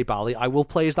 one day, Bally, I will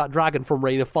play as that dragon from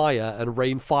Reign of Fire and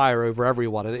rain fire over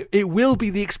everyone, and it will be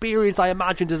the experience I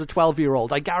imagined as a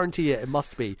 12-year-old. I guarantee it. It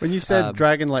must be. When you said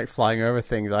dragon like flying over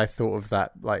things, I thought of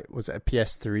that, like, was it a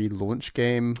PS3 launch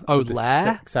game? Oh,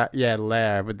 Lair?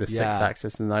 Lair with the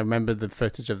 6-axis, and I remember the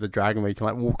footage of the dragon where you can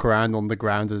like walk around on the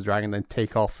ground as a dragon, then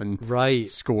take off and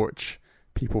scorch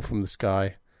people from the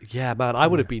sky. Yeah, man, I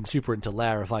would have been super into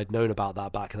Lair if I'd known about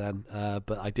that back then,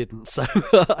 but I didn't, so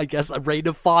I guess Reign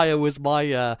of Fire was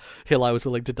my hill I was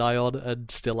willing to die on, and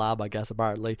still am, I guess,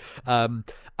 apparently.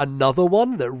 Another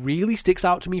one that really sticks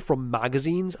out to me from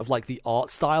magazines of, like, the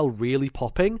art style really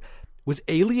popping was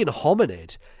Alien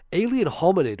Hominid. Alien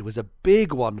Hominid was a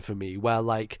big one for me, where,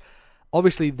 like,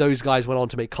 obviously those guys went on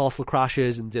to make Castle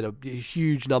Crashers and did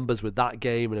huge numbers with that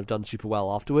game and have done super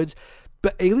well afterwards.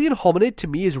 But Alien Hominid, to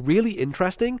me, is really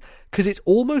interesting because it's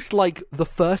almost like the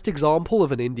first example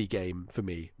of an indie game for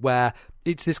me, where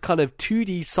it's this kind of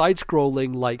 2D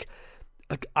side-scrolling, like,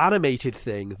 animated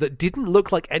thing that didn't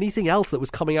look like anything else that was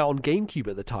coming out on GameCube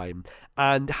at the time,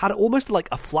 and had almost like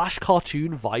a Flash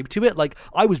cartoon vibe to it. Like,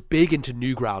 I was big into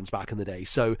Newgrounds back in the day,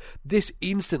 so this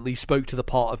instantly spoke to the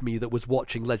part of me that was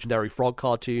watching Legendary Frog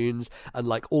cartoons and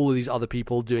like all of these other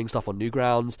people doing stuff on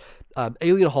Newgrounds.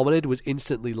 Alien Hominid was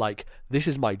instantly like, this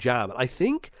is my jam. And I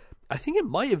think it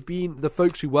might have been the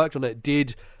folks who worked on it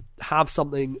did have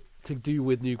something to do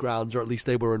with Newgrounds, or at least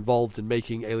they were involved in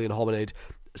making Alien Hominid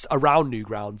around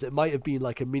Newgrounds. It might have been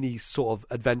like a mini sort of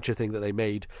adventure thing that they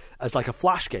made as like a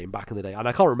Flash game back in the day, and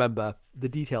I can't remember the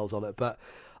details on it, but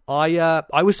I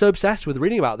was so obsessed with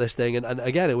reading about this thing, and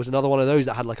again, it was another one of those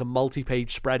that had like a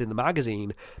multi-page spread in the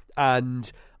magazine,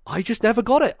 and I just never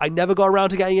got it. I never got around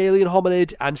to getting Alien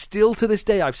Hominid, and still to this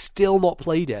day, I've still not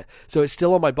played it. So it's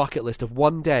still on my bucket list of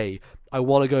one day I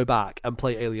want to go back and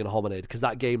play Alien Hominid, because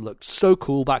that game looked so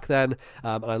cool back then,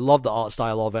 and I loved the art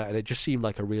style of it, and it just seemed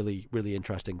like a really, really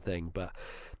interesting thing. But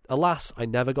alas, I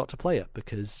never got to play it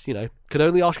because, you know, could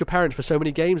only ask your parents for so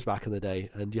many games back in the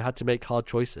day, and you had to make hard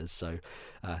choices, so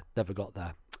never got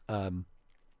there.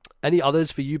 Any others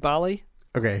for you, Bally?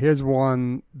 Okay, here's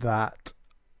one that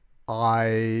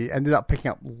I ended up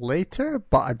picking up later,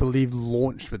 but I believe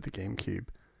launched with the GameCube.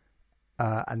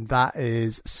 And that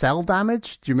is Cell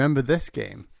Damage. Do you remember this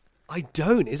game? I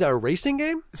don't. Is it a racing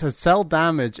game? So Cell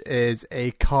Damage is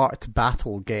a kart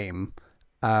battle game.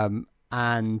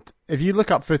 And if you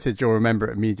look up footage, you'll remember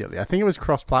it immediately. I think it was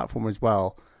cross-platform as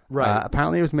well. Right.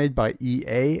 Apparently it was made by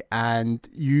EA, and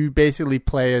you basically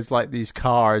play as like these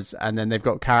cars, and then they've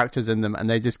got characters in them, and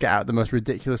they just get out the most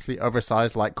ridiculously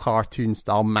oversized, like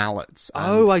cartoon-style mallets.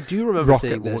 Oh, I do remember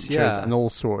seeing this, yeah. And all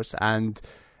sorts. And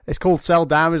it's called Cell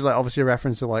Damage, like obviously a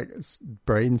reference to like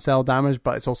brain cell damage,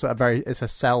 but it's also it's a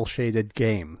cell shaded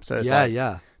game. So it's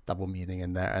double meaning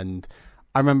in there. And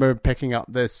I remember picking up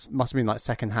this, must have been like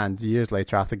secondhand years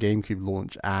later after GameCube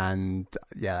launch, and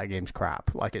yeah, that game's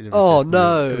crap. Like it was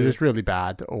it was just really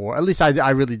bad, or at least I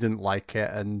really didn't like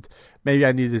it, and maybe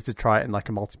I needed to try it in like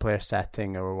a multiplayer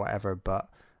setting or whatever. But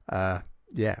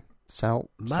Cell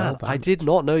Damage. I did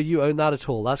not know you owned that at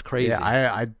all. That's crazy. Yeah,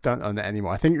 I don't own it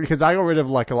anymore. I think because I got rid of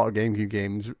like a lot of GameCube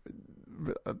games.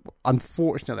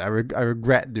 Unfortunately, I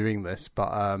regret doing this,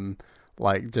 but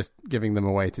like just giving them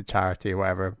away to charity or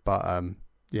whatever. But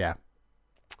yeah,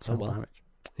 so damage.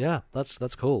 Yeah,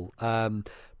 that's cool.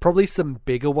 Probably some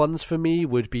bigger ones for me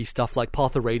would be stuff like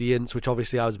Path of Radiance, which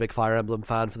obviously I was a big Fire Emblem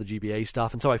fan for the GBA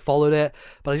stuff, and so I followed it,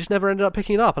 but I just never ended up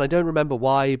picking it up, and I don't remember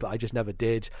why, but I just never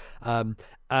did.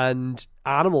 And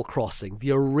Animal Crossing,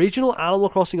 the original Animal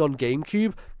Crossing on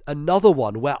GameCube, another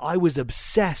one where I was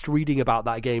obsessed reading about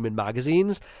that game in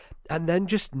magazines, and then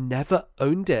just never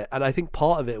owned it. And I think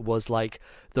part of it was like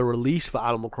the release for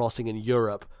Animal Crossing in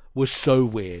Europe was so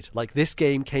weird. Like, this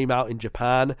game came out in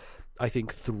Japan, I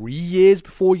think 3 years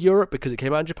before Europe, because it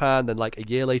came out in Japan, then like a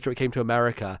year later it came to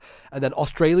America, and then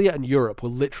Australia and Europe were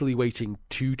literally waiting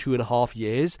 2.5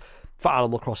 years for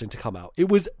Animal Crossing to come out. It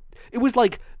was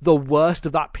like the worst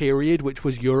of that period, which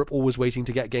was Europe always waiting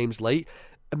to get games late,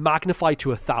 magnified to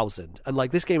 1,000. And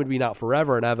like, this game had been out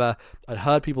forever and ever. I'd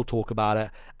heard people talk about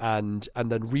it, and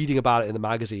then reading about it in the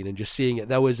magazine and just seeing it.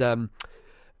 There was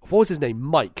what was his name?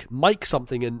 Mike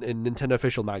something in Nintendo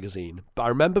Official Magazine. But I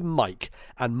remember Mike,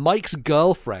 and Mike's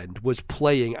girlfriend was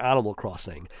playing Animal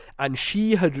Crossing, and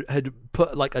she had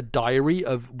put like a diary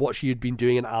of what she had been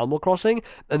doing in Animal Crossing,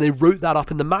 and they wrote that up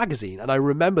in the magazine. And I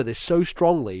remember this so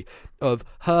strongly, of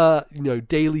her,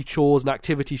 daily chores and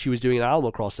activities she was doing in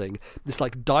Animal Crossing. This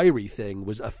like diary thing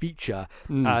was a feature,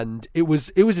 and it was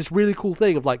this really cool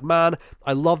thing of like, man,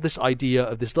 I love this idea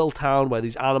of this little town where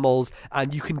these animals,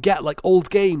 and you can get like old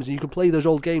games, and you can play those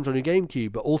old games on your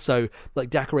GameCube, but also like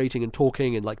decorating and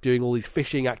talking and like doing all these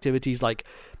fishing activities. Like,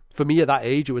 for me at that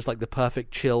age, it was like the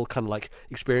perfect chill kind of like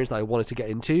experience that I wanted to get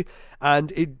into,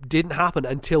 and it didn't happen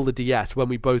until the DS, when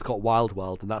we both got Wild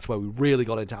World, and that's where we really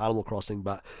got into Animal Crossing.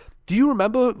 But do you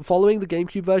remember following the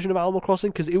GameCube version of Animal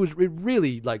Crossing? Because it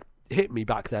really like hit me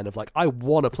back then of like, I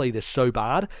want to play this so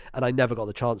bad, and I never got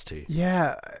the chance to.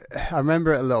 Yeah, I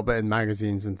remember it a little bit in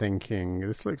magazines and thinking,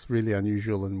 this looks really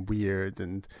unusual and weird,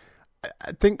 and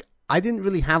I think I didn't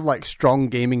really have like strong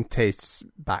gaming tastes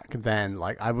back then.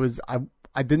 Like,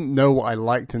 I didn't know what I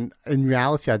liked, and in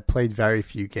reality I'd played very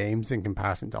few games in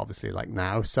comparison to obviously like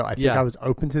now, so I think I was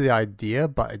open to the idea,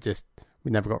 but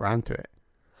we never got around to it.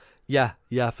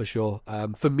 Yeah, for sure.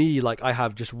 For me, like, I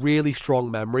have just really strong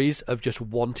memories of just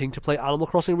wanting to play Animal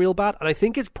Crossing real bad, and I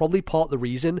think it's probably part of the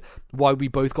reason why we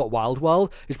both got Wild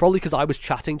World. It's probably because I was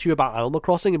chatting to you about Animal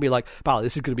Crossing and be like, "Wow,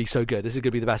 this is going to be so good. This is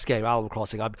going to be the best game, Animal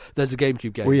Crossing. There's a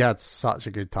GameCube game." We had such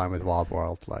a good time with Wild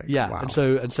World, like, yeah, wow.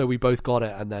 and so we both got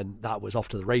it, and then that was off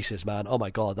to the races, man. Oh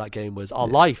my god, that game was our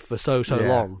life for so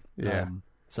long. Yeah.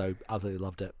 So absolutely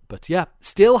loved it. But yeah,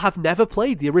 still have never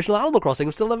played the original Animal Crossing.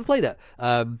 I've still never played it.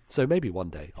 So maybe one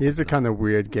day. Here's a kind of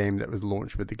weird game that was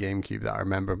launched with the GameCube that I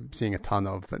remember seeing a ton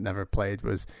of but never played,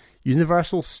 was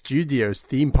Universal Studios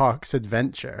Theme Parks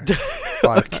Adventure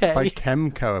by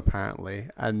Kemco, apparently.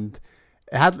 And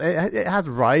it has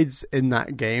rides in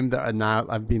that game that are now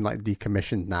have been like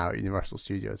decommissioned now at Universal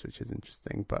Studios, which is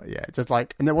interesting. But yeah, just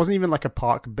like, and it wasn't even like a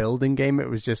park building game. It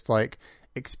was just like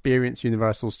experience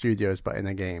Universal Studios but in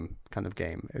a game kind of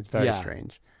game. It's very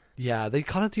strange. Yeah, they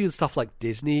kind of do stuff like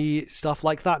Disney stuff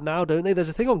like that now, don't they? There's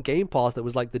a thing on Game Pass that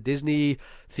was like the Disney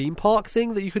theme park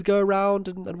thing that you could go around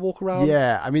and walk around.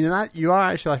 Yeah, I mean, that you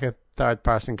are actually like a third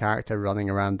person character running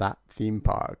around that theme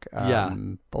park.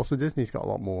 But also Disney's got a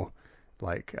lot more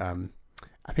like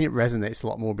I think it resonates a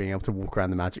lot more being able to walk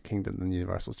around the Magic Kingdom than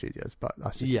Universal Studios, but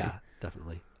that's just me.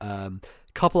 Definitely.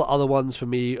 Couple of other ones for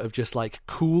me of just like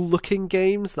cool looking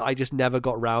games that I just never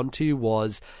got round to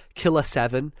was Killer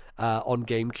 7 on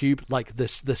GameCube. Like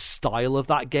the style of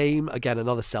that game, again,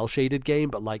 another cell shaded game,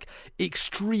 but like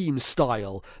extreme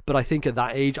style. But I think at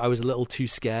that age I was a little too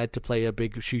scared to play a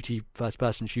big shooty first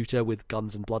person shooter with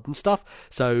guns and blood and stuff.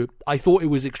 So I thought it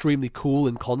was extremely cool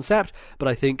in concept, but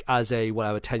I think as a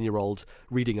 10-year-old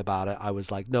reading about it, I was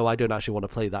like, no, I don't actually want to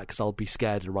play that because I'll be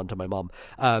scared and run to my mum.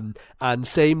 And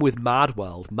same with Mad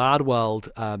World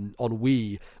on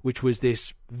Wii, which was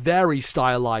this very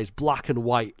stylized black and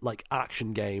white like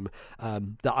action game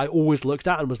that I always looked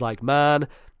at and was like, man,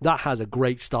 that has a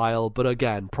great style, but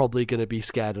again, probably going to be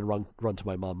scared and run to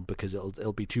my mum because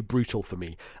it'll be too brutal for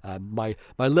me. My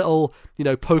little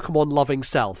Pokemon loving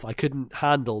self, I couldn't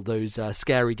handle those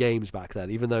scary games back then,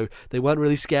 even though they weren't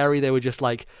really scary. They were just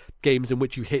like games in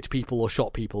which you hit people or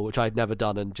shot people, which I'd never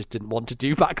done and just didn't want to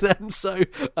do back then. So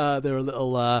they're a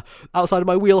little outside of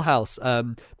my wheelhouse.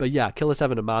 But yeah, Killer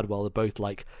 7 and Mad World are both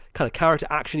like kind of character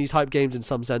action-y type games in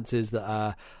some senses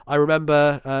that I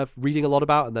remember reading a lot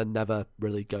about and then never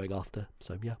really going after.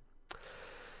 So yeah,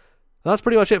 that's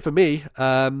pretty much it for me.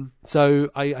 So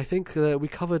I think we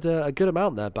covered a good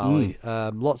amount there, Bally.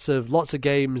 Lots of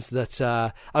games that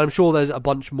and I'm sure there's a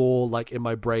bunch more like in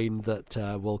my brain that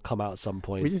will come out at some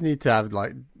point. We just need to have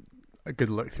like a good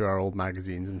look through our old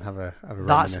magazines and have a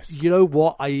reminisce. You know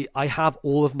what? I have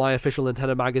all of my official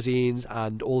Nintendo magazines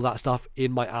and all that stuff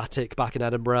in my attic back in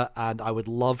Edinburgh, and I would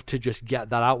love to just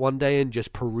get that out one day and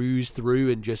just peruse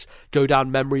through and just go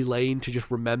down memory lane to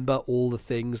just remember all the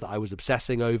things that I was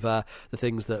obsessing over, the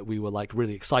things that we were like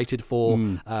really excited for.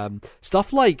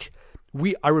 Stuff like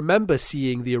I remember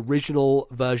seeing the original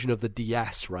version of the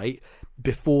DS, right?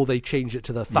 Before they changed it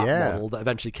to the fat model that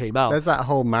eventually came out. There's that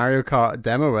whole Mario Kart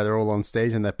demo where they're all on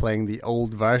stage and they're playing the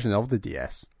old version of the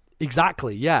DS.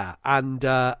 Exactly, yeah. And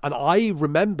I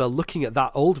remember looking at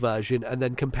that old version and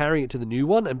then comparing it to the new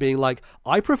one and being like,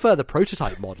 I prefer the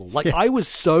prototype model. Like, I was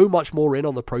so much more in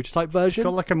on the prototype version. It's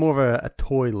got like a more of a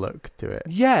toy look to it.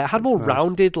 Yeah, it had more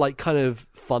rounded, like, kind of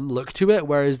fun look to it,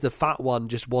 whereas the fat one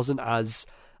just wasn't as,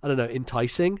 I don't know,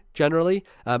 enticing generally.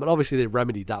 And obviously they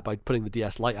remedied that by putting the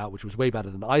DS Lite out, which was way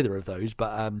better than either of those.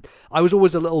 But I was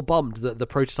always a little bummed that the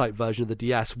prototype version of the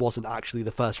DS wasn't actually the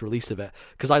first release of it,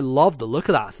 because I loved the look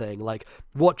of that thing. Like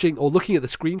watching or looking at the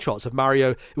screenshots of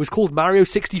Mario, it was called Mario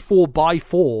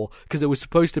 64x4 because it was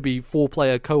supposed to be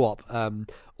 4-player co-op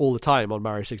all the time on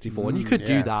Mario 64. And you could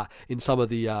do that in some of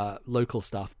the local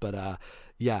stuff. But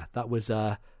yeah, that was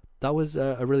a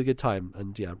really good time,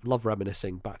 and yeah, love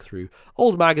reminiscing back through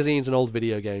old magazines and old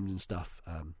video games and stuff.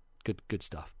 Good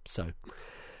stuff. So,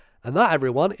 and that,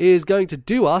 everyone, is going to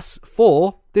do us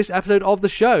for this episode of the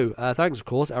show. Thanks, of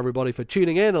course, everybody, for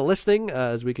tuning in and listening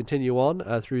as we continue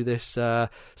on through this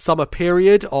summer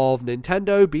period of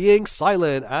Nintendo being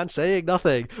silent and saying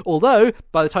nothing. Although,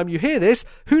 by the time you hear this,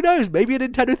 who knows, maybe a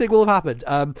Nintendo thing will have happened.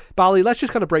 Bally, let's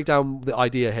just kind of break down the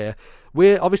idea here.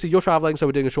 You're traveling, so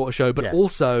we're doing a shorter show, but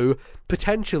also,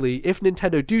 potentially, if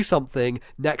Nintendo do something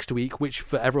next week, which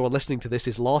for everyone listening to this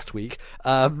is last week,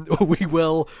 we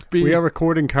will be... We are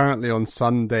recording currently on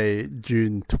Sunday,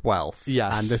 June 12th.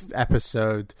 Yes. And this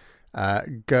episode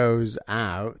goes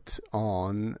out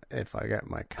on, if I get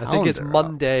my calendar, I think it's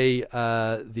Monday,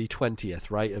 the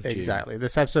 20th, right, of June. Exactly.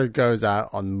 This episode goes out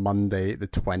on Monday, the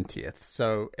 20th.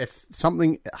 So if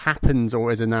something happens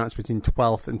or is announced between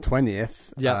 12th and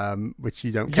 20th, which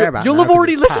you don't care about, you'll have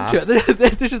already listened to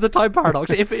it. This is the time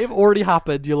paradox. If it already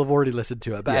happened, you'll have already listened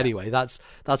to it. But anyway, that's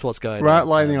what's going on. We're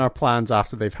outlining our plans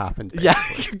after they've happened.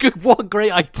 Basically. Yeah, what a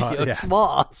great idea.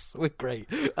 Smart. We're great.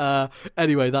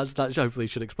 Anyway, that hopefully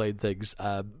should explain things,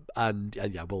 and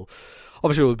yeah, we'll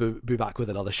be back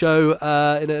with another show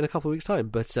in a couple of weeks' time.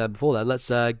 But before then, let's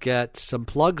get some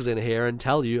plugs in here and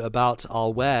tell you about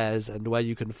our wares and where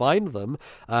you can find them.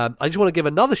 I just want to give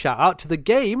another shout out to the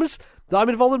games that I'm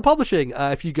involved in publishing.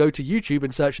 If you go to YouTube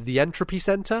and search The Entropy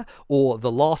Center or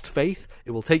The Last Faith,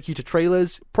 it will take you to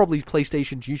trailers, probably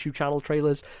PlayStation's YouTube channel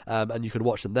trailers, and you can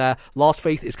watch them there. Last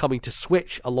Faith is coming to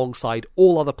Switch alongside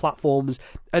all other platforms.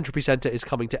 Entropy Center is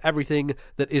coming to everything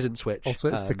that isn't Switch. Also,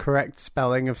 it's the correct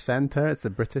spelling of center. It's the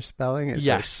British spelling. It's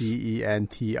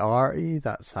CENTRE.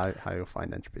 That's how you'll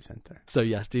find Entropy Center. So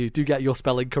yes, do get your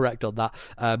spelling correct on that.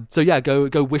 So yeah, go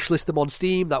wishlist them on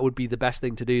Steam. That would be the best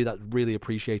thing to do. That's really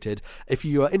appreciated. If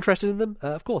you are interested in them,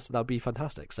 of course, that would be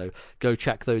fantastic. So go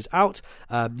check those out.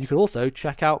 You can also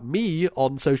check out me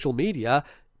on social media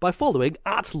by following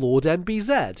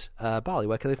 @LordNBZ. Bally,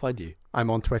 where can they find you? I'm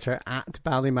on Twitter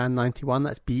 @Ballyman91.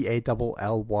 That's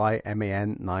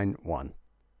BALLYMAN91.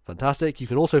 Fantastic. You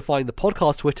can also find the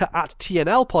podcast Twitter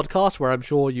 @TNL Podcast, where I'm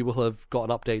sure you will have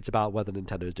gotten updates about whether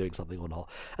Nintendo is doing something or not,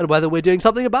 and whether we're doing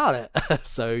something about it.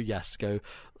 So yes, go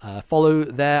follow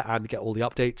there and get all the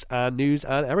updates and news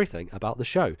and everything about the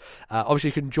show. Obviously,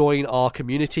 you can join our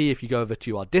community if you go over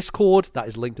to our Discord. That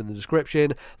is linked in the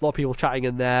description. A lot of people chatting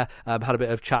in there. Had a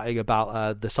bit of chatting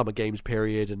about the Summer Games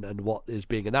period and what is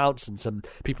being announced, and some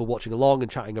people watching along and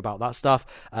chatting about that stuff,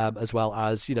 as well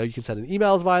as, you can send in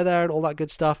emails via there and all that good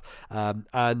stuff.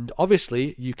 And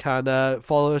obviously, you can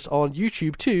follow us on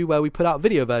YouTube too, where we put out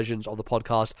video versions of the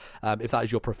podcast, if that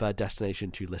is your preferred destination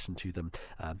to listen to them.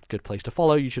 Good place to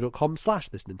follow.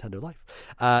 youtube.com/This Nintendo Life.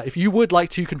 If you would like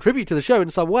to contribute to the show in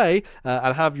some way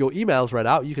and have your emails read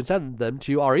out, you can send them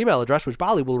to our email address, which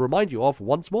Bally will remind you of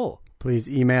once more. Please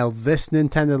email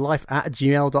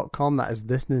thisnintendolife@gmail.com. That is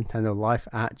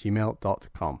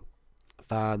thisnintendolife@gmail.com.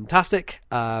 Fantastic.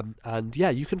 And yeah,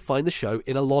 you can find the show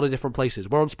in a lot of different places.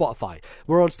 We're on Spotify.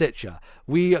 We're on Stitcher.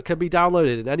 We can be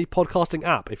downloaded in any podcasting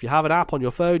app. If you have an app on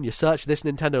your phone, you search This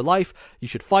Nintendo Life, you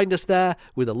should find us there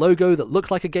with a logo that looks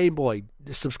like a Game Boy.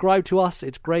 Subscribe to us.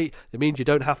 It's great. It means you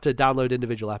don't have to download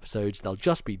individual episodes. They'll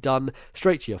just be done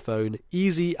straight to your phone.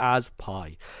 Easy as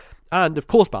pie. And, of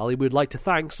course, Bally, we'd like to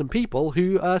thank some people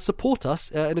who support us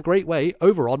in a great way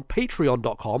over on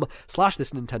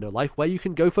patreon.com/This Nintendo Life, where you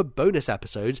can go for bonus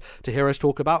episodes to hear us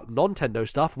talk about non-Nintendo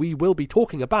stuff we will be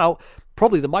talking about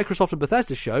probably the Microsoft and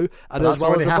Bethesda show, and as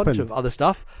well as a bunch of other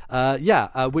stuff.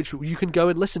 Which you can go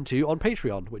and listen to on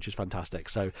Patreon, which is fantastic.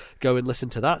 So go and listen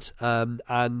to that.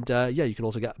 You can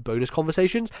also get bonus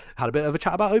conversations. Had a bit of a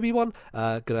chat about Obi-Wan.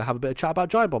 Gonna have a bit of chat about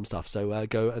Giant Bomb stuff. So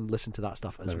go and listen to that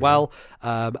stuff as well.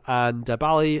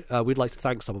 Bally, we'd like to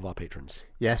thank some of our patrons.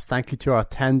 Yes, thank you to our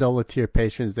 $10 tier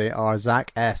patrons. They are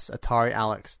Zach S, Atari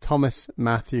Alex, Thomas,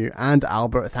 Matthew, and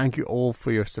Albert. Thank you all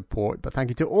for your support. But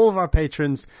thank you to all of our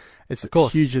patrons. It's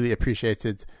hugely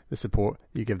appreciated, the support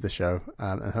you give the show.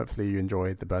 And hopefully you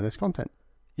enjoy the bonus content.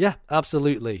 Yeah,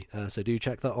 absolutely. So do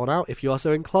check that one out if you are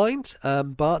so inclined.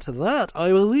 But that, I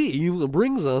believe,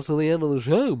 brings us to the end of the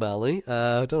show, Bally.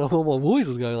 I don't know why my voice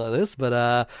is going like this, but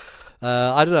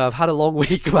I don't know. I've had a long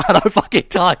week, man. I'm fucking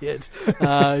tired.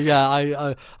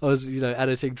 I was,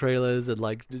 editing trailers and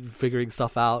like figuring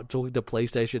stuff out, talking to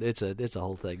PlayStation. It's a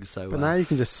whole thing. So, but now you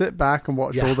can just sit back and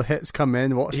watch all the hits come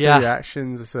in, watch the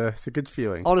reactions. It's a good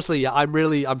feeling. Honestly,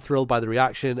 I'm thrilled by the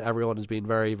reaction. Everyone has been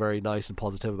very, very nice and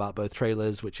positive about both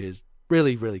trailers, which is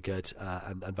really, really good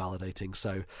and validating.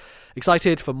 So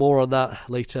excited for more on that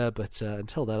later. But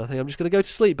until then, I think I'm just going to go to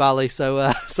sleep, Bally.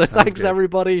 So thanks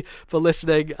everybody for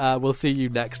listening. We'll see you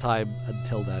next time.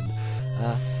 Until then,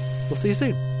 we'll see you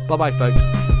soon. Bye-bye, folks.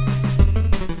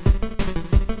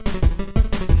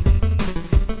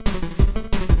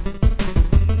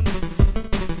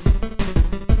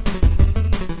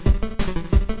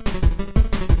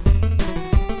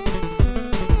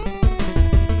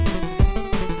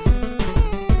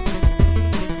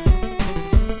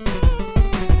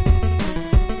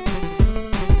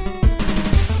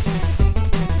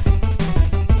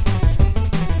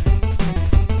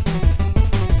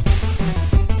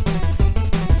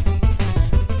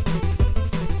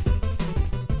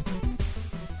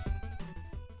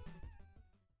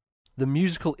 The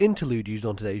musical interlude used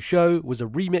on today's show was a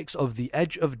remix of The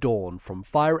Edge of Dawn from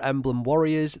Fire Emblem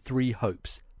Warriors 3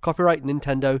 Hopes. Copyright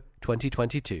Nintendo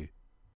 2022.